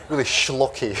really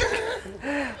schlocky.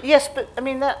 Yes, but I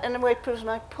mean, that in a way proves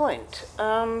my point.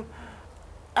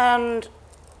 And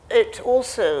it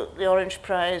also, the Orange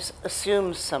Prize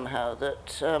assumes somehow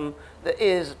that there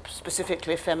is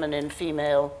specifically feminine,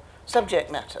 female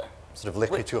subject matter. Sort of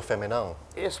l'écriture féminin.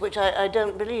 Yes, which I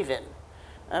don't believe in.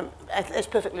 It's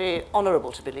perfectly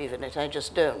honourable to believe in it, I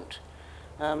just don't.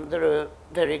 There are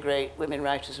very great women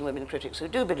writers and women critics who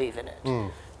do believe in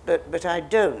it, but I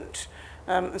don't.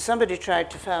 Somebody tried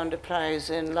to found a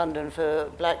prize in London for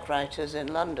black writers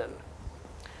in London,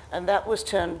 and that was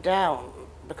turned down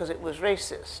because it was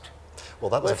racist. Well,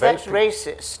 that was Well, if that's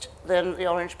racist, then the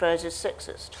Orange Prize is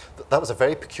sexist. That was a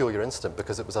very peculiar incident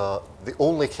because it was the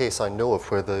only case I know of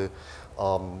where the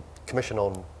Commission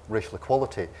on Racial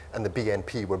Equality and the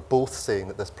BNP were both saying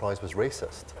that this prize was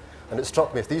racist. And it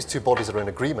struck me, if these two bodies are in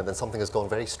agreement, then something has gone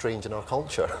very strange in our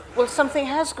culture. Well, something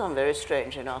has gone very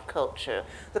strange in our culture.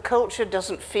 The culture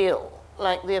doesn't feel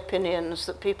like the opinions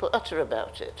that people utter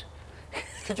about it.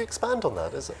 Could you expand on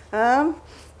that? Is it?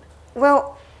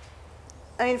 Well,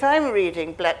 I mean, if I'm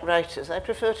reading black writers, I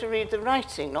prefer to read the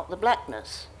writing, not the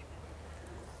blackness.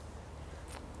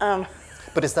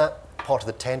 But is that part of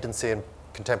the tendency in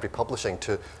contemporary publishing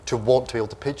to want to be able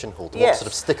to pigeonhole, to want Yes. to sort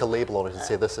of stick a label on it and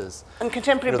say this is, And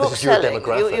contemporary this book is your selling,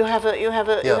 demographic?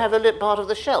 you have a lit part of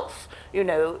the shelf. You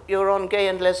know, you're on gay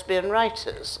and lesbian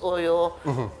writers, or you're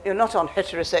not on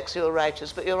heterosexual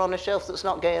writers, but you're on a shelf that's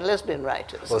not gay and lesbian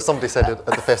writers. Well, somebody said at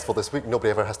the festival this week, nobody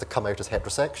ever has to come out as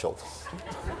heterosexual.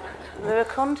 There are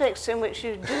contexts in which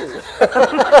you do.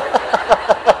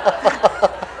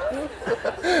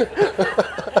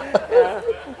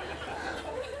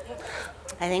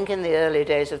 I think in the early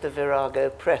days of the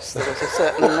Virago press, there was a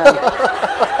certain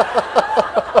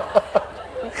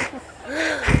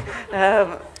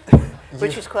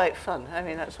which is quite fun. I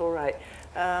mean, that's all right.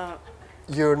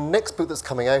 Your next book that's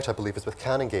coming out, I believe, is with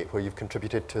Canongate, where you've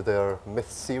contributed to their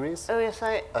myth series. Oh, yes,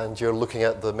 And you're looking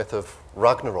at the myth of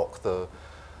Ragnarok, the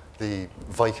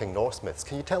Viking Norse myths.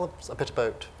 Can you tell us a bit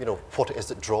about, what it is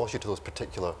that draws you to those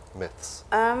particular myths?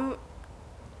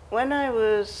 When I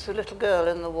was a little girl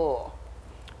in the war,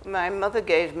 my mother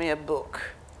gave me a book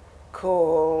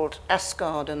called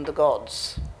Asgard and the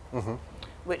Gods,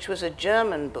 which was a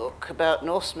German book about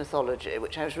Norse mythology,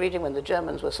 which I was reading when the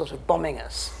Germans were sort of bombing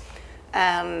us.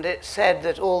 And it said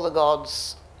that all the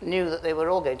gods knew that they were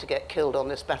all going to get killed on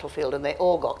this battlefield, and they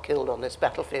all got killed on this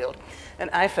battlefield.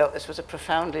 And I felt this was a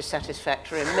profoundly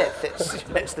satisfactory myth.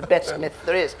 It's the best myth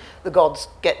there is. The gods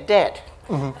get dead.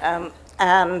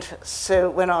 And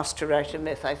so when asked to write a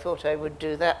myth, I thought I would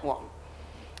do that one.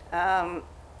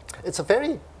 It's a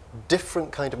very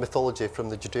different kind of mythology from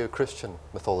the Judeo-Christian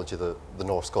mythology, the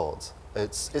Norse gods.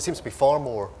 It seems to be far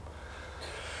more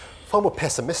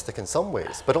pessimistic in some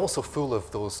ways, but also full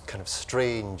of those kind of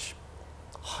strange,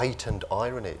 heightened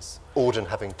ironies. Odin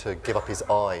having to give up his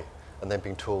eye and then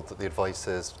being told that the advice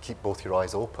is keep both your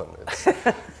eyes open.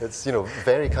 It's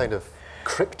very kind of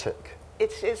cryptic.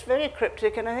 It's very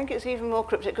cryptic, and I think it's even more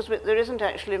cryptic because there isn't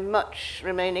actually much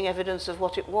remaining evidence of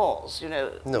what it was,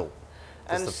 No.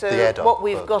 And the so Edda, what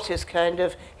we've got is kind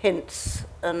of hints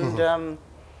and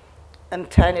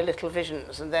tiny little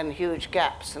visions, and then huge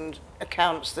gaps and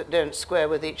accounts that don't square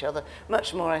with each other,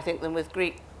 much more, I think, than with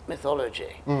Greek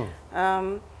mythology.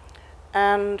 And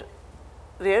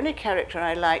the only character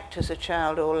I liked as a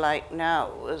child or like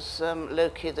now was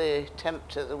Loki the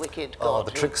Tempter, the wicked god.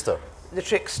 The trickster. The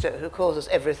trickster who causes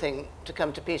everything to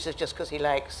come to pieces just because he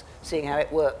likes seeing how it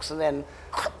works and then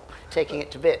taking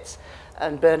it to bits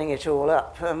and burning it all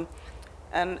up.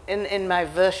 And in my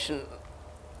version,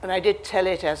 and I did tell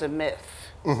it as a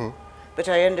myth, but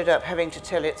I ended up having to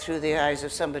tell it through the eyes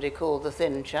of somebody called the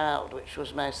Thin Child, which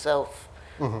was myself,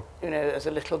 as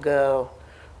a little girl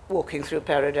walking through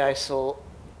paradisal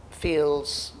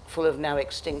fields full of now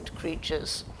extinct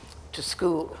creatures to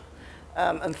school,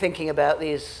 and thinking about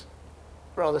these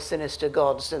rather sinister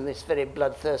gods and this very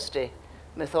bloodthirsty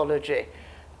mythology.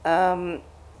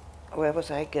 Where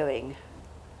was I going?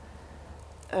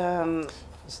 In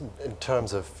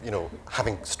terms of,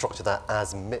 having structured that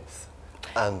as myth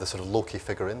and the sort of Loki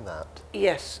figure in that.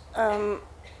 Yes.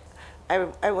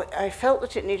 I felt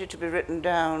that it needed to be written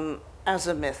down as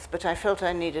a myth, but I felt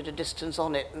I needed a distance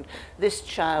on it. And this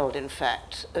child, in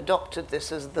fact, adopted this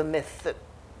as the myth that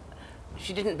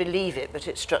she didn't believe it, but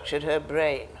it structured her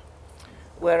brain.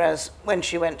 Whereas when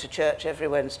she went to church every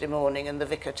Wednesday morning and the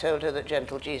vicar told her that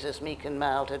gentle Jesus, meek and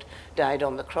mild, had died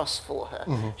on the cross for her,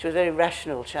 she was a very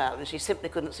rational child, and she simply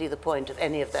couldn't see the point of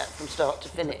any of that from start to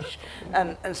finish,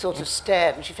 and sort of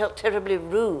stared, and she felt terribly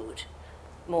rude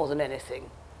more than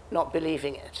anything, not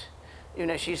believing it. You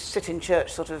know, she'd sit in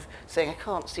church sort of saying, I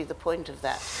can't see the point of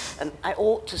that, and I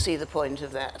ought to see the point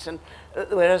of that. And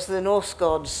whereas the Norse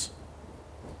gods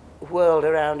whirled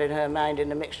around in her mind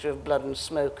in a mixture of blood and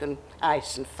smoke and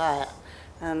ice and fire.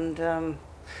 And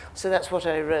so that's what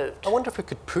I wrote. I wonder if we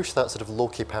could push that sort of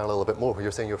Loki parallel a bit more, where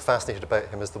you're saying you're fascinated about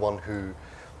him as the one who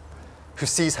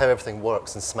sees how everything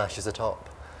works and smashes it up.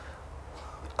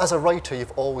 As a writer,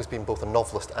 you've always been both a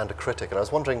novelist and a critic, and I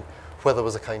was wondering whether there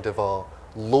was a kind of a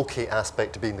Loki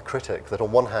aspect to being the critic, that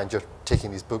on one hand you're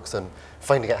taking these books and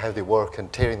finding out how they work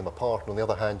and tearing them apart, and on the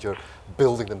other hand you're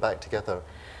building them back together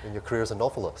in your career as a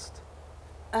novelist.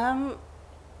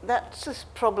 That's a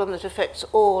problem that affects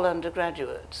all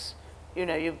undergraduates. You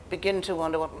know, you begin to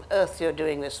wonder what on earth you're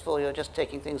doing this for. You're just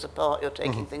taking things apart, you're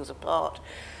taking things apart.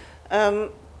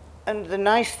 And the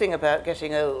nice thing about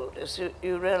getting old is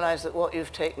you realize that what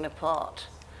you've taken apart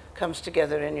comes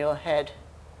together in your head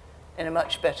in a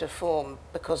much better form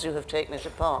because you have taken it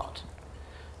apart.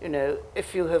 You know,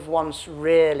 if you have once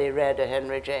really read a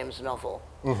Henry James novel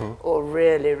or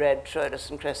really read Troilus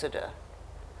and Cressida,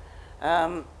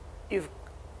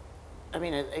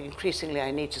 increasingly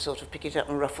I need to sort of pick it up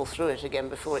and ruffle through it again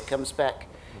before it comes back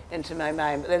into my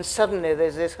mind. But then suddenly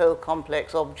there's this whole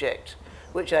complex object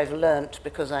which I've learnt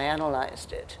because I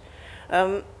analysed it.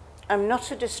 I'm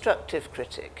not a destructive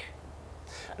critic.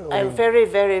 I very,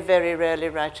 very, very rarely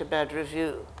write a bad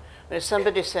review. When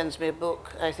somebody sends me a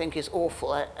book I think is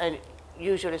awful, I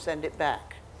usually send it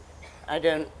back.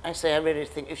 I say, I really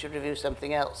think you should review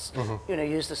something else. You know,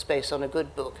 use the space on a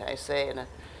good book, I say, in an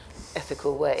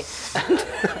ethical way.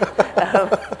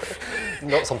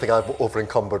 Not something I've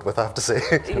over-encumbered with, I have to say.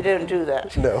 You don't do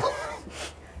that. No.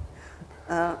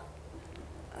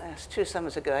 Yes, 2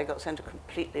 summers ago I got sent a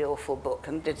completely awful book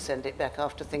and did send it back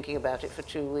after thinking about it for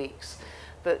 2 weeks.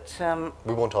 But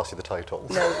we won't ask you the title.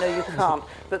 No, you can't.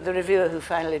 But the reviewer who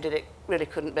finally did it really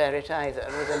couldn't bear it either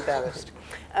and was embarrassed.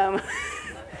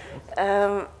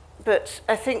 But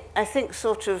I think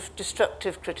sort of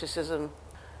destructive criticism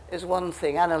is one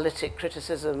thing. Analytic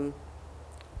criticism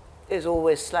is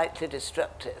always slightly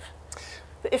destructive.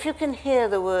 But if you can hear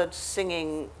the words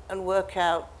singing and work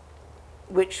out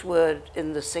which word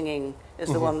in the singing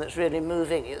is the one that's really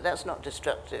moving you, that's not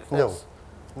destructive. That's,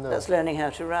 that's learning how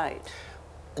to write.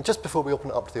 And just before we open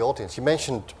it up to the audience, you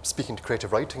mentioned speaking to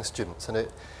creative writing students, and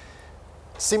it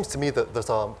seems to me that there's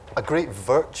a great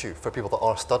virtue for people that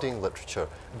are studying literature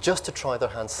just to try their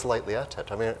hands slightly at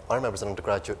it. I mean, I remember as an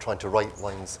undergraduate trying to write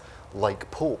lines like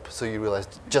Pope, so you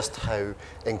realised just how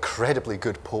incredibly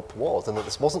good Pope was, and that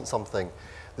this wasn't something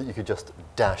that you could just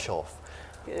dash off.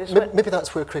 Maybe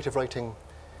that's where creative writing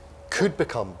could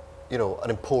become, you know, an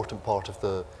important part of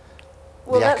the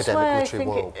academic literary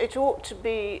world. It ought to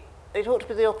be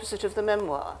the opposite of the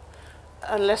memoir,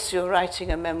 unless you're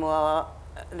writing a memoir.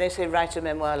 They say write a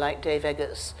memoir like Dave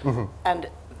Eggers and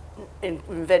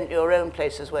invent your own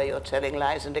places where you're telling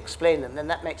lies and explain them, then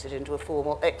that makes it into a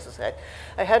formal exercise.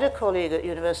 I had a colleague at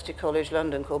University College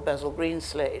London called Basil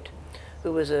Greenslade,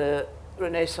 who was a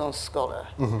Renaissance scholar,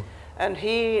 and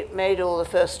he made all the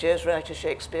first years write a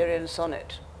Shakespearean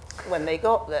sonnet. When they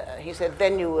got there, he said,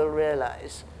 then you will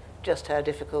realise just how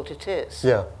difficult it is.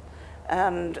 Yeah.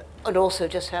 And also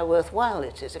just how worthwhile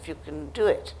it is if you can do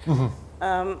it.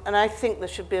 And I think there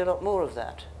should be a lot more of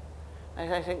that.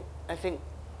 I think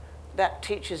that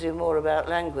teaches you more about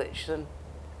language than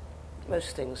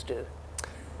most things do.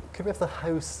 Can we have the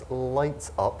house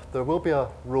lights up? There will be a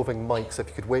roving mic, so if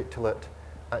you could wait till it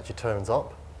actually turns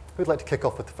up. Who'd like to kick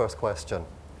off with the first question?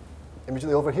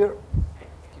 Immediately over here.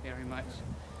 Thank you very much.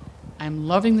 I'm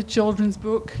loving the children's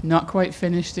book, not quite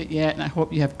finished it yet, and I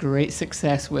hope you have great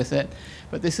success with it.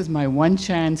 But this is my one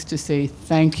chance to say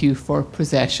thank you for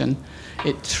Possession.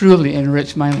 It truly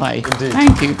enriched my life. Indeed.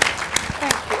 Thank you.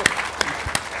 Thank you.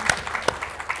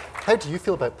 How do you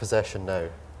feel about Possession now?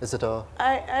 Is it a...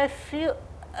 I feel,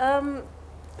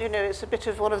 you know, it's a bit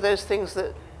of one of those things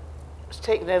that's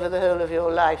taken over the whole of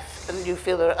your life, and you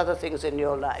feel there are other things in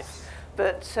your life.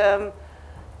 But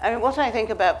I mean, what I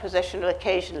think about Possession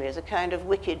occasionally is a kind of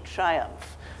wicked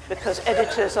triumph, because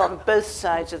editors on both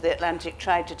sides of the Atlantic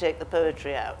tried to take the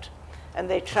poetry out, and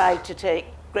they tried to take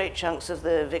great chunks of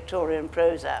the Victorian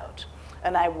prose out.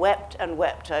 And I wept and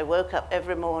wept. I woke up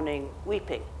every morning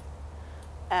weeping.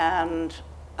 And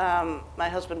my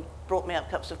husband brought me up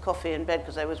cups of coffee in bed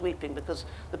because I was weeping because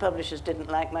the publishers didn't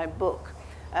like my book.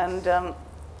 And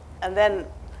then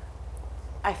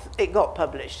it got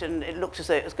published, and it looked as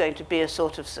though it was going to be a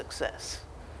sort of success.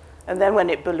 And then when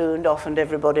it ballooned off and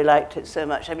everybody liked it so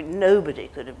much, I mean, nobody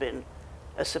could have been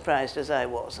as surprised as I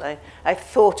was. I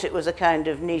thought it was a kind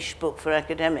of niche book for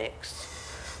academics,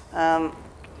 It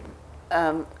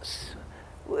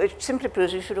simply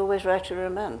proves you should always write a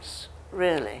romance,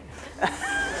 really.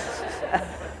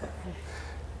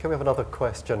 Can we have another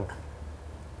question?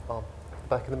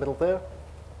 Back in the middle there.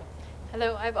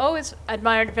 Hello, I've always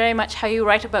admired very much how you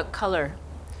write about colour.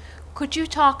 Could you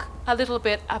talk a little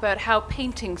bit about how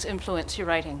paintings influence your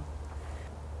writing?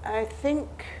 I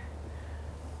think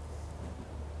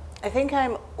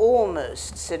I'm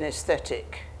almost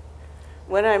synesthetic.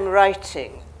 When I'm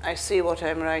writing, I see what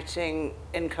I'm writing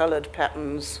in coloured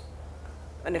patterns,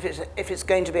 and if it's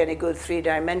going to be any good,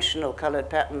 three-dimensional coloured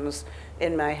patterns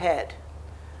in my head.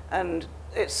 And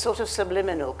it's sort of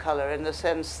subliminal colour in the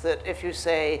sense that if you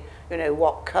say, you know,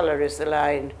 what colour is the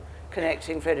line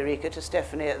connecting Frederica to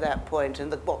Stephanie at that point,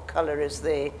 and what colour is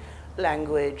the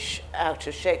language out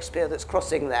of Shakespeare that's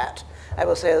crossing that, I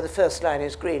will say, oh, the first line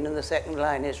is green and the second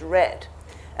line is red,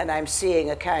 and I'm seeing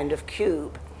a kind of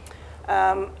cube.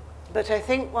 But I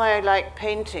think why I like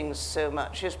paintings so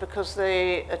much is because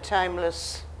they are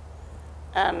timeless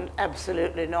and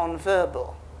absolutely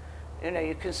non-verbal. You know,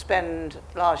 you can spend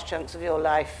large chunks of your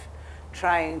life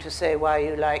trying to say why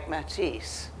you like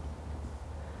Matisse.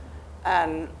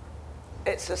 And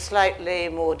it's a slightly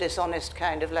more dishonest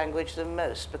kind of language than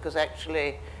most, because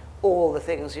actually all the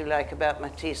things you like about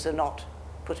Matisse are not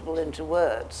puttable into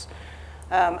words.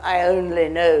 I only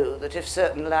know that if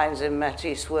certain lines in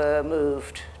Matisse were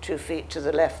moved 2 feet to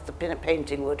the left, the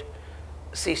painting would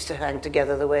cease to hang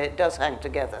together the way it does hang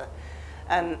together.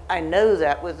 And I know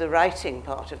that with the writing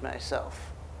part of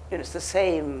myself. You know, it's the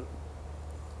same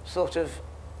sort of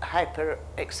hyper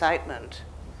excitement,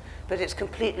 but it's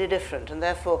completely different, and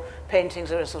therefore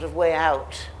paintings are a sort of way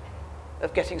out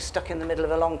of getting stuck in the middle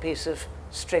of a long piece of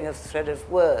string of thread of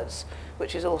words,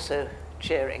 which is also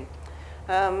cheering.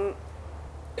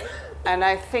 And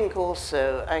I think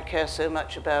also I care so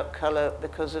much about colour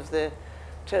because of the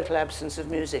total absence of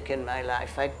music in my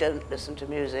life. I don't listen to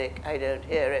music, I don't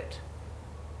hear it.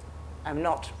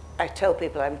 I tell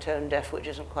people I'm tone deaf, which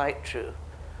isn't quite true.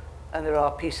 And there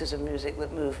are pieces of music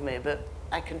that move me, but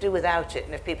I can do without it,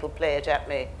 and if people play it at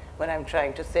me when I'm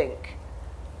trying to think,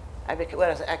 I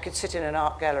could sit in an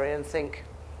art gallery and think,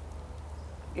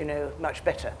 you know, much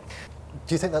better.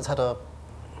 Do you think that's had I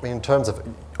mean, in terms of,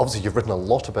 obviously you've written a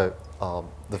lot about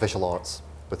the visual arts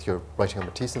with your writing on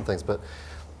Matisse and things, but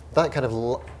that kind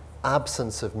of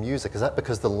absence of music, is that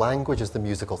because the language is the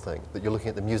musical thing, that you're looking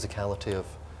at the musicality of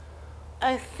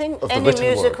I think the any written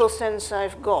musical word? sense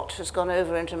I've got has gone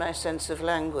over into my sense of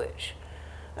language.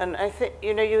 And I think,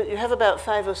 you know, you have about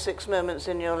 5 or 6 moments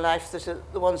in your life that are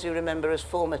the ones you remember as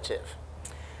formative.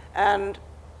 And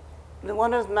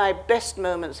one of my best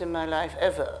moments in my life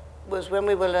ever was when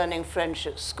we were learning French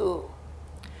at school.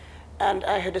 And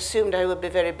I had assumed I would be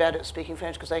very bad at speaking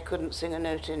French because I couldn't sing a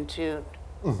note in tune.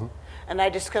 Mm-hmm. And I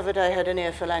discovered I had an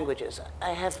ear for languages.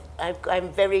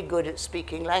 I'm very good at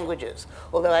speaking languages,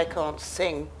 although I can't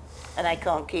sing and I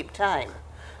can't keep time.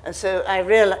 And so I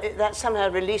realized that somehow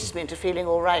released me into feeling,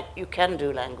 all right, you can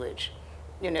do language.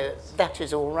 You know, that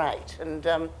is all right. And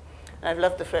I've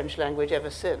loved the French language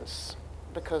ever since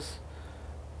because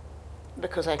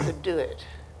I could do it.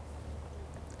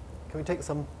 Can we take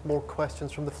some more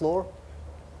questions from the floor?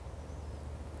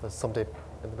 There's somebody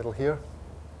in the middle here,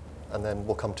 and then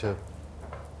we'll come to...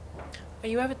 Are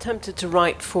you ever tempted to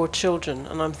write for children?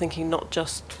 And I'm thinking not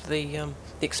just the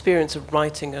experience of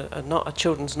writing not a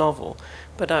children's novel,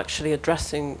 but actually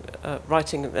writing,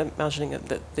 imagining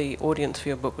that the audience for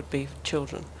your book would be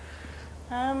children.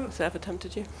 Has that ever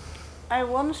tempted you? I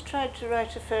once tried to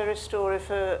write a fairy story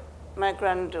for my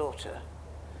granddaughter.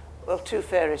 Well, 2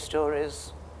 fairy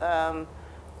stories,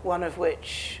 one of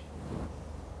which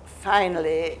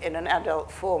finally, in an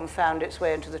adult form, found its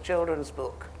way into the children's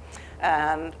book.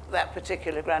 And that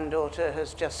particular granddaughter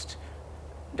has just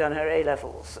done her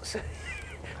A-levels. So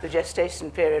the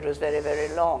gestation period was very, very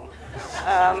long.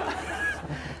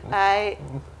 That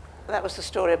was the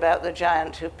story about the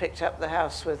giant who picked up the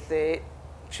house with the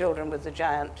children with the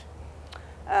giant.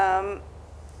 No,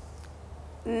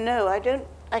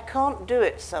 I can't do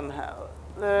it somehow.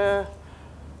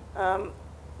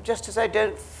 Just as I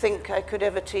don't think I could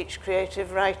ever teach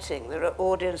creative writing, there are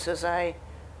audiences I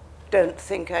don't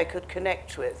think I could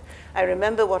connect with. I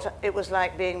remember what it was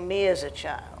like being me as a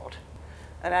child,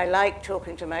 and I like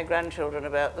talking to my grandchildren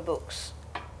about the books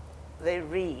they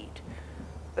read,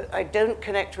 but I don't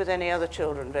connect with any other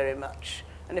children very much.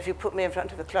 And if you put me in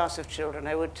front of a class of children,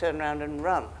 I would turn around and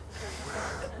run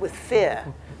with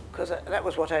fear, because that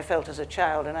was what I felt as a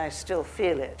child, and I still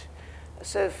feel it.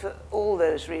 So for all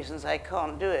those reasons, I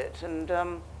can't do it.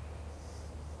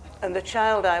 And the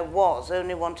child I was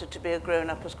only wanted to be a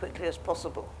grown-up as quickly as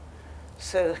possible.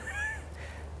 So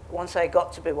once I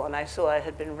got to be one, I saw I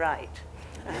had been right.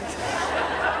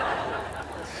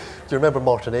 Do you remember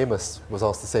Martin Amis was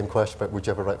asked the same question about would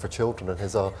you ever write for children, and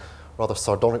his rather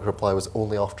sardonic reply was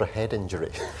only after a head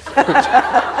injury.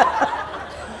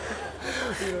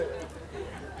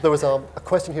 There was a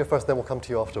question here first, then we'll come to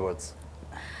you afterwards.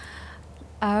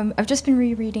 I've just been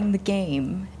rereading The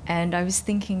Game, and I was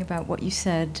thinking about what you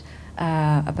said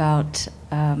about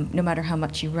no matter how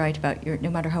much you write about no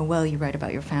matter how well you write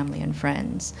about your family and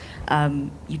friends,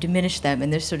 you diminish them,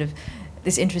 and there's sort of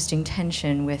this interesting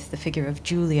tension with the figure of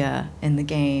Julia in The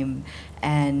Game,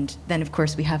 and then of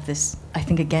course we have this, I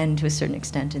think again to a certain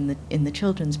extent in the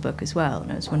children's book as well,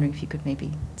 and I was wondering if you could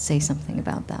maybe say something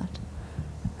about that.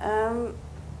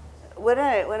 When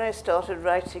I started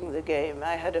writing The Game,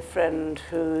 I had a friend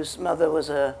whose mother was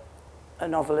a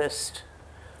novelist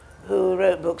who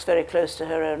wrote books very close to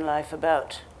her own life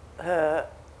about her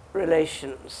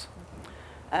relations.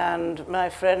 And my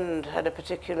friend had a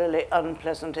particularly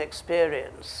unpleasant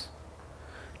experience,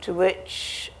 to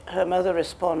which her mother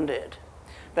responded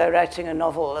by writing a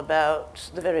novel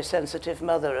about the very sensitive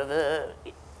mother of a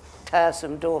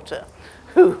tiresome daughter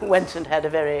who went and had a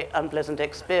very unpleasant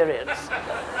experience.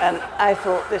 And I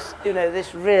thought, this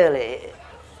really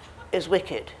is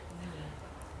wicked.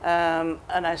 And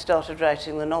I started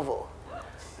writing the novel.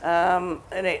 And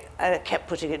I kept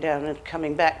putting it down and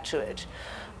coming back to it.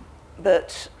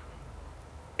 But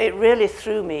it really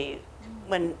threw me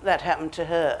when that happened to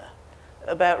her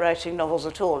about writing novels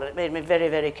at all. And it made me very,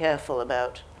 very careful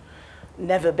about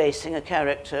never basing a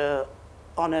character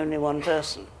on only one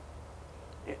person.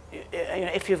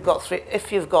 If you've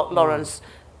got Lawrence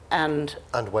and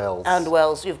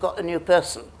Wells, you've got a new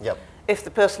person. Yep. If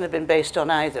the person had been based on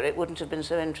either, it wouldn't have been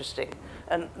so interesting.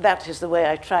 And that is the way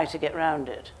I try to get round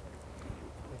it.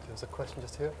 There's a question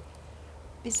just here.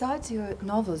 Besides your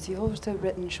novels, you've also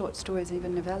written short stories,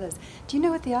 even novellas. Do you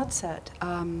know at the outset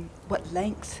what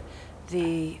length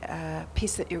the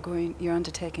piece that you're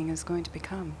undertaking is going to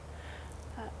become?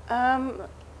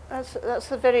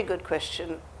 That's a very good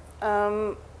question.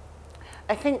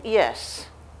 I think yes.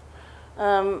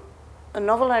 A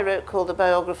novel I wrote called The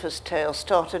Biographer's Tale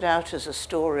started out as a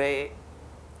story,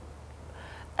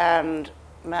 and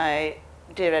my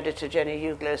dear editor Jenny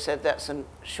Huglow said that's a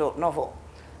short novel.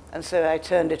 And so I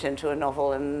turned it into a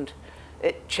novel, and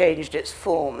it changed its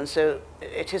form, and so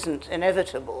it isn't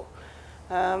inevitable.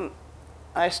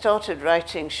 I started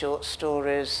writing short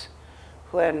stories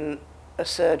when a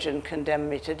surgeon condemned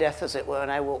me to death, as it were,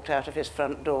 and I walked out of his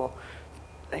front door,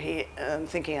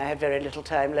 thinking I had very little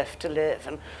time left to live,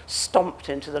 and stomped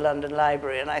into the London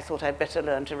Library, and I thought I'd better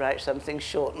learn to write something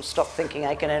short and stop thinking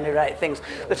I can only write things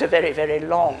that are very, very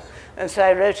long. And so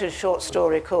I wrote a short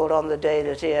story called On the Day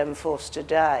That E.M. Forster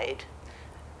Died,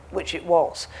 which it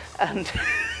was. And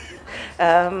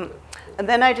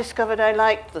then I discovered I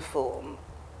liked the form,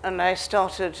 and I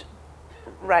started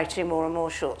writing more and more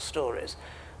short stories.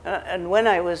 And when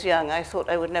I was young, I thought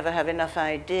I would never have enough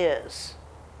ideas,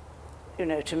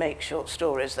 to make short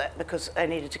stories, because I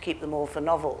needed to keep them all for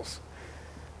novels.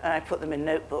 And I put them in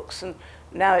notebooks, and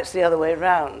now it's the other way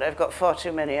around. I've got far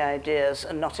too many ideas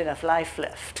and not enough life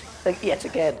left, yet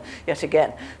again.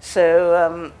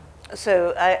 So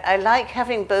I like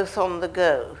having both on the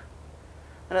go.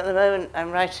 And at the moment, I'm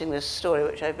writing this story,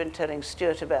 which I've been telling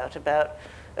Stuart about a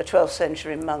 12th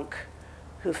century monk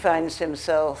who finds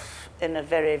himself in a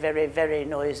very, very, very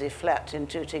noisy flat in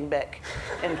Tooting Bec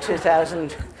in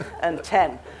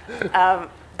 2010.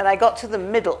 And I got to the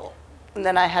middle, and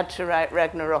then I had to write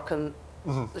Ragnarok, and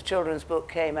the children's book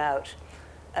came out.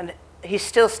 And he's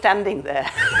still standing there.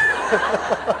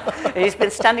 He's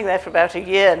been standing there for about a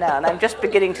year now, and I'm just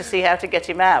beginning to see how to get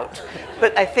him out.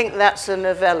 But I think that's a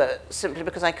novella, simply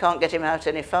because I can't get him out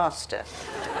any faster.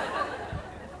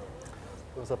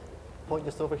 There was a point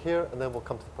just over here, and then we'll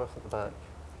come to the person at the back.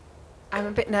 I'm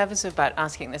a bit nervous about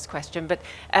asking this question, but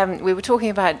we were talking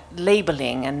about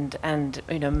labeling and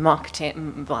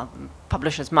marketing,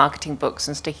 publishers marketing books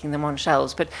and sticking them on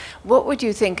shelves. But what would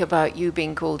you think about you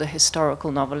being called a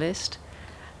historical novelist?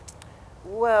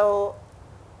 Well,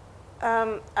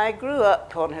 I grew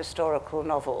up on historical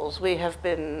novels. We have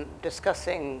been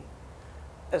discussing,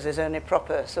 as is only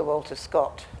proper, Sir Walter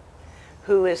Scott,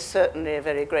 who is certainly a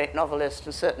very great novelist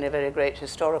and certainly a very great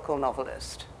historical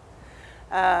novelist.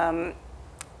 I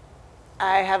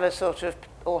have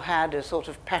had a sort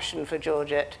of passion for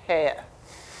Georgette Heyer,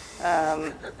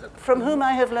 from whom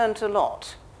I have learnt a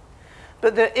lot.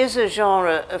 But there is a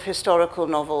genre of historical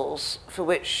novels for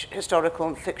which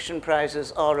historical fiction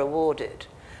prizes are awarded,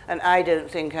 And I don't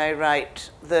think I write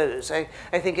those. I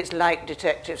think it's like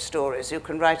detective stories. You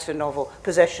can write a novel.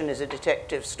 Possession is a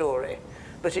detective story,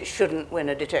 but it shouldn't win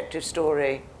a detective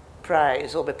story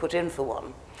prize or be put in for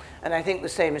one. And I think the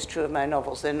same is true of my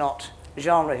novels. They're not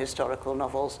genre historical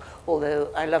novels, although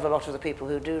I love a lot of the people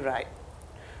who do write.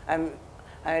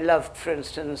 I loved, for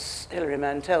instance, Hilary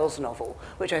Mantel's novel,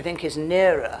 which I think is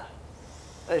nearer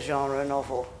a genre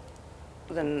novel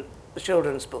than the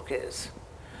children's book is.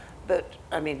 But,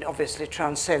 I mean, obviously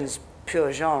transcends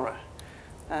pure genre.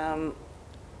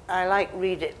 I like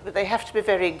read it, but they have to be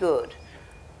very good.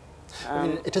 I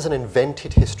mean, it is an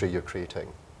invented history you're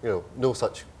creating. You know, no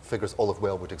such figure as Olive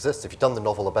Wellwood exists. If you'd done the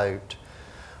novel about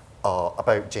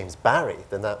James Barry,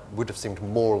 then that would have seemed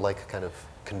more like a kind of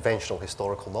conventional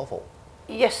historical novel.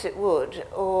 Yes, it would.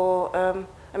 Or,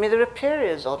 I mean, there are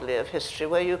periods, oddly, of history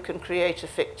where you can create a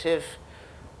fictive...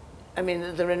 I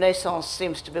mean, the Renaissance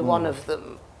seems to be one of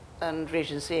them, and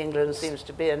Regency England seems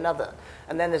to be another.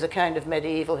 And then there's a kind of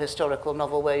medieval historical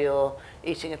novel where you're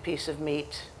eating a piece of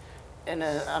meat in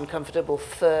an uncomfortable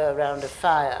fur around a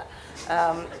fire,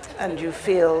 and you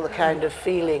feel the kind of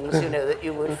feelings, you know, that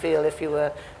you would feel if you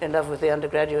were in love with the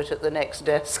undergraduate at the next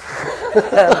desk.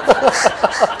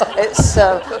 It's...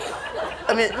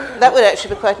 I mean, that would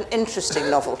actually be quite an interesting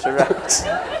novel to write.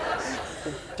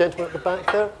 Gentleman at the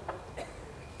back there.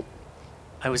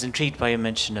 I was intrigued by your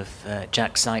mention of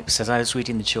Jack Sipes. As I was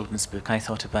reading the children's book, I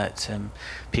thought about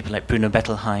people like Bruno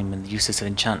Bettelheim and the uses of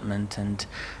enchantment, and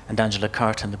Angela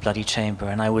Carter and the Bloody Chamber.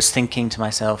 And I was thinking to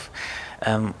myself,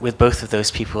 with both of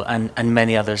those people and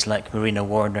many others like Marina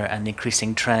Warner, an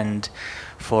increasing trend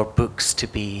for books to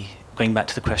be, going back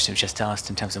to the question we just asked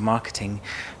in terms of marketing,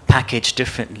 packaged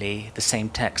differently, the same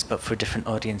text but for different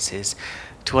audiences.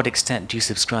 To what extent do you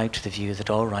subscribe to the view that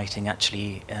all writing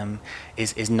actually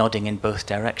is nodding in both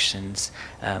directions?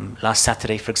 Last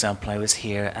Saturday, for example, I was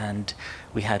here and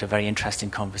we had a very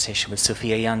interesting conversation with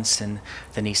Sophia Janssen,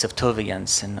 the niece of Tove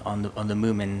Janssen, on the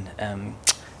Moomin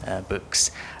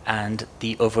books. And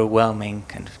the overwhelming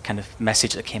kind of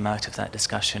message that came out of that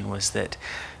discussion was that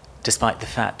despite the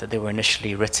fact that they were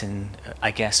initially written,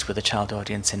 I guess, with a child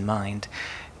audience in mind,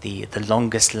 the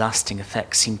longest lasting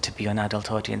effects seem to be on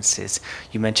adult audiences.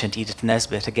 You mentioned Edith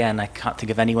Nesbit. Again, I can't think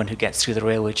of anyone who gets through The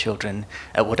Railway Children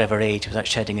at whatever age without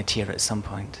shedding a tear at some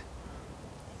point.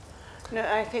 No,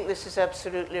 I think this is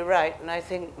absolutely right, and I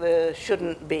think there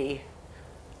shouldn't be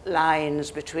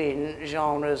lines between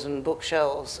genres and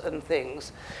bookshelves and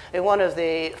things. And one of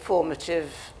the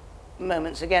formative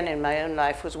moments, again, in my own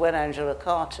life was when Angela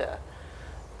Carter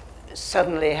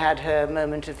suddenly had her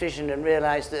moment of vision and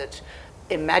realized that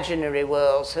imaginary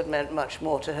worlds had meant much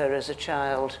more to her as a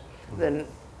child than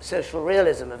social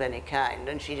realism of any kind.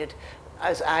 And she did,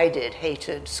 as I did,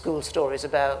 hated school stories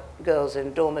about girls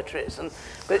in dormitories.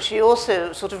 But she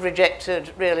also sort of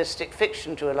rejected realistic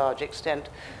fiction to a large extent.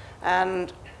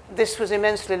 And this was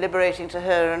immensely liberating to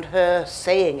her, and her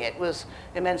saying it was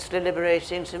immensely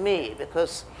liberating to me,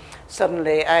 because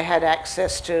suddenly I had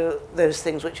access to those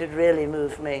things which had really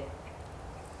moved me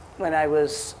when I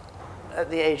was at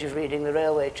the age of reading The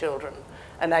Railway Children,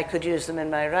 and I could use them in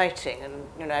my writing. And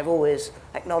you know, I've always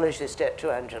acknowledged this debt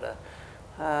to Angela.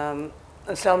 And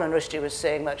Salman Rushdie was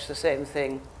saying much the same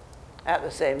thing at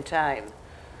the same time.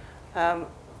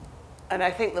 And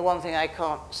I think the one thing I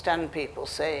can't stand people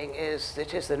saying is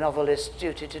that it is the novelist's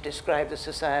duty to describe the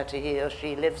society he or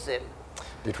she lives in.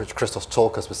 Which Christos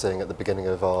Tsiolkas was saying at the beginning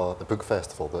of the book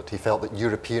festival, that he felt that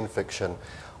European fiction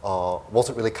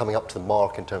wasn't really coming up to the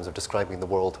mark in terms of describing the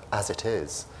world as it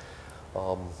is.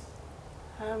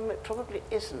 It probably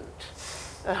isn't.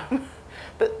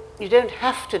 But you don't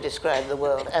have to describe the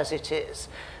world as it is.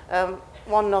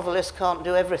 One novelist can't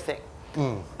do everything.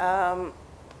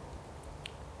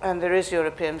 And there is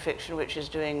European fiction which is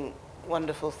doing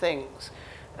wonderful things.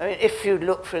 I mean, if you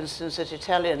look, for instance, at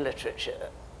Italian literature,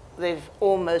 they've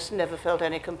almost never felt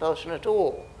any compulsion at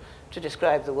all to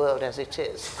describe the world as it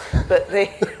is. But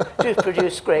they do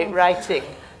produce great writing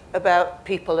about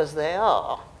people as they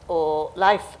are, or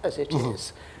life as it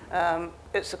is.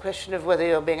 It's a question of whether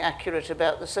you're being accurate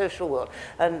about the social world.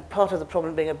 And part of the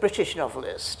problem being a British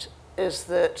novelist is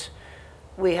that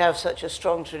we have such a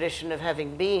strong tradition of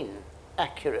having been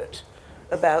accurate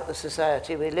about the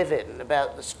society we live in,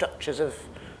 about the structures of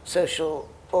social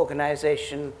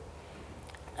organization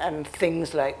and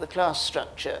things like the class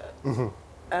structure.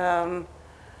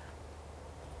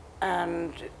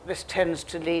 And this tends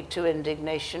to lead to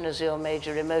indignation as your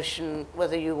major emotion,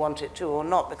 whether you want it to or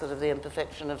not, because of the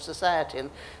imperfection of society. And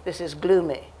this is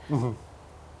gloomy. Well,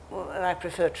 and I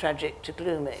prefer tragic to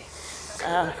gloomy.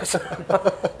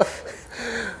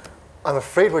 I'm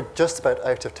afraid we're just about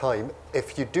out of time.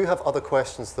 If you do have other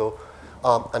questions, though,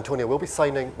 Antonia will be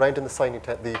signing round in the signing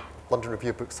tent, the London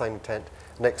Review book signing tent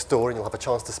next door, and you'll have a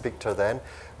chance to speak to her then.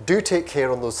 Do take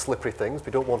care on those slippery things.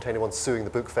 We don't want anyone suing the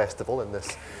book festival in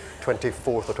this 24th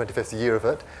or 25th year of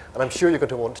it. And I'm sure you're going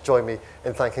to want to join me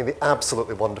in thanking the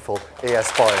absolutely wonderful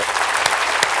A.S. Byatt.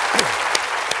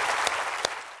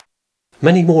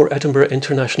 Many more Edinburgh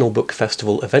International Book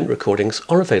Festival event recordings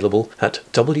are available at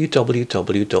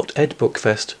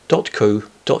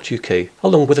www.edbookfest.co.uk,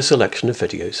 along with a selection of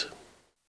videos.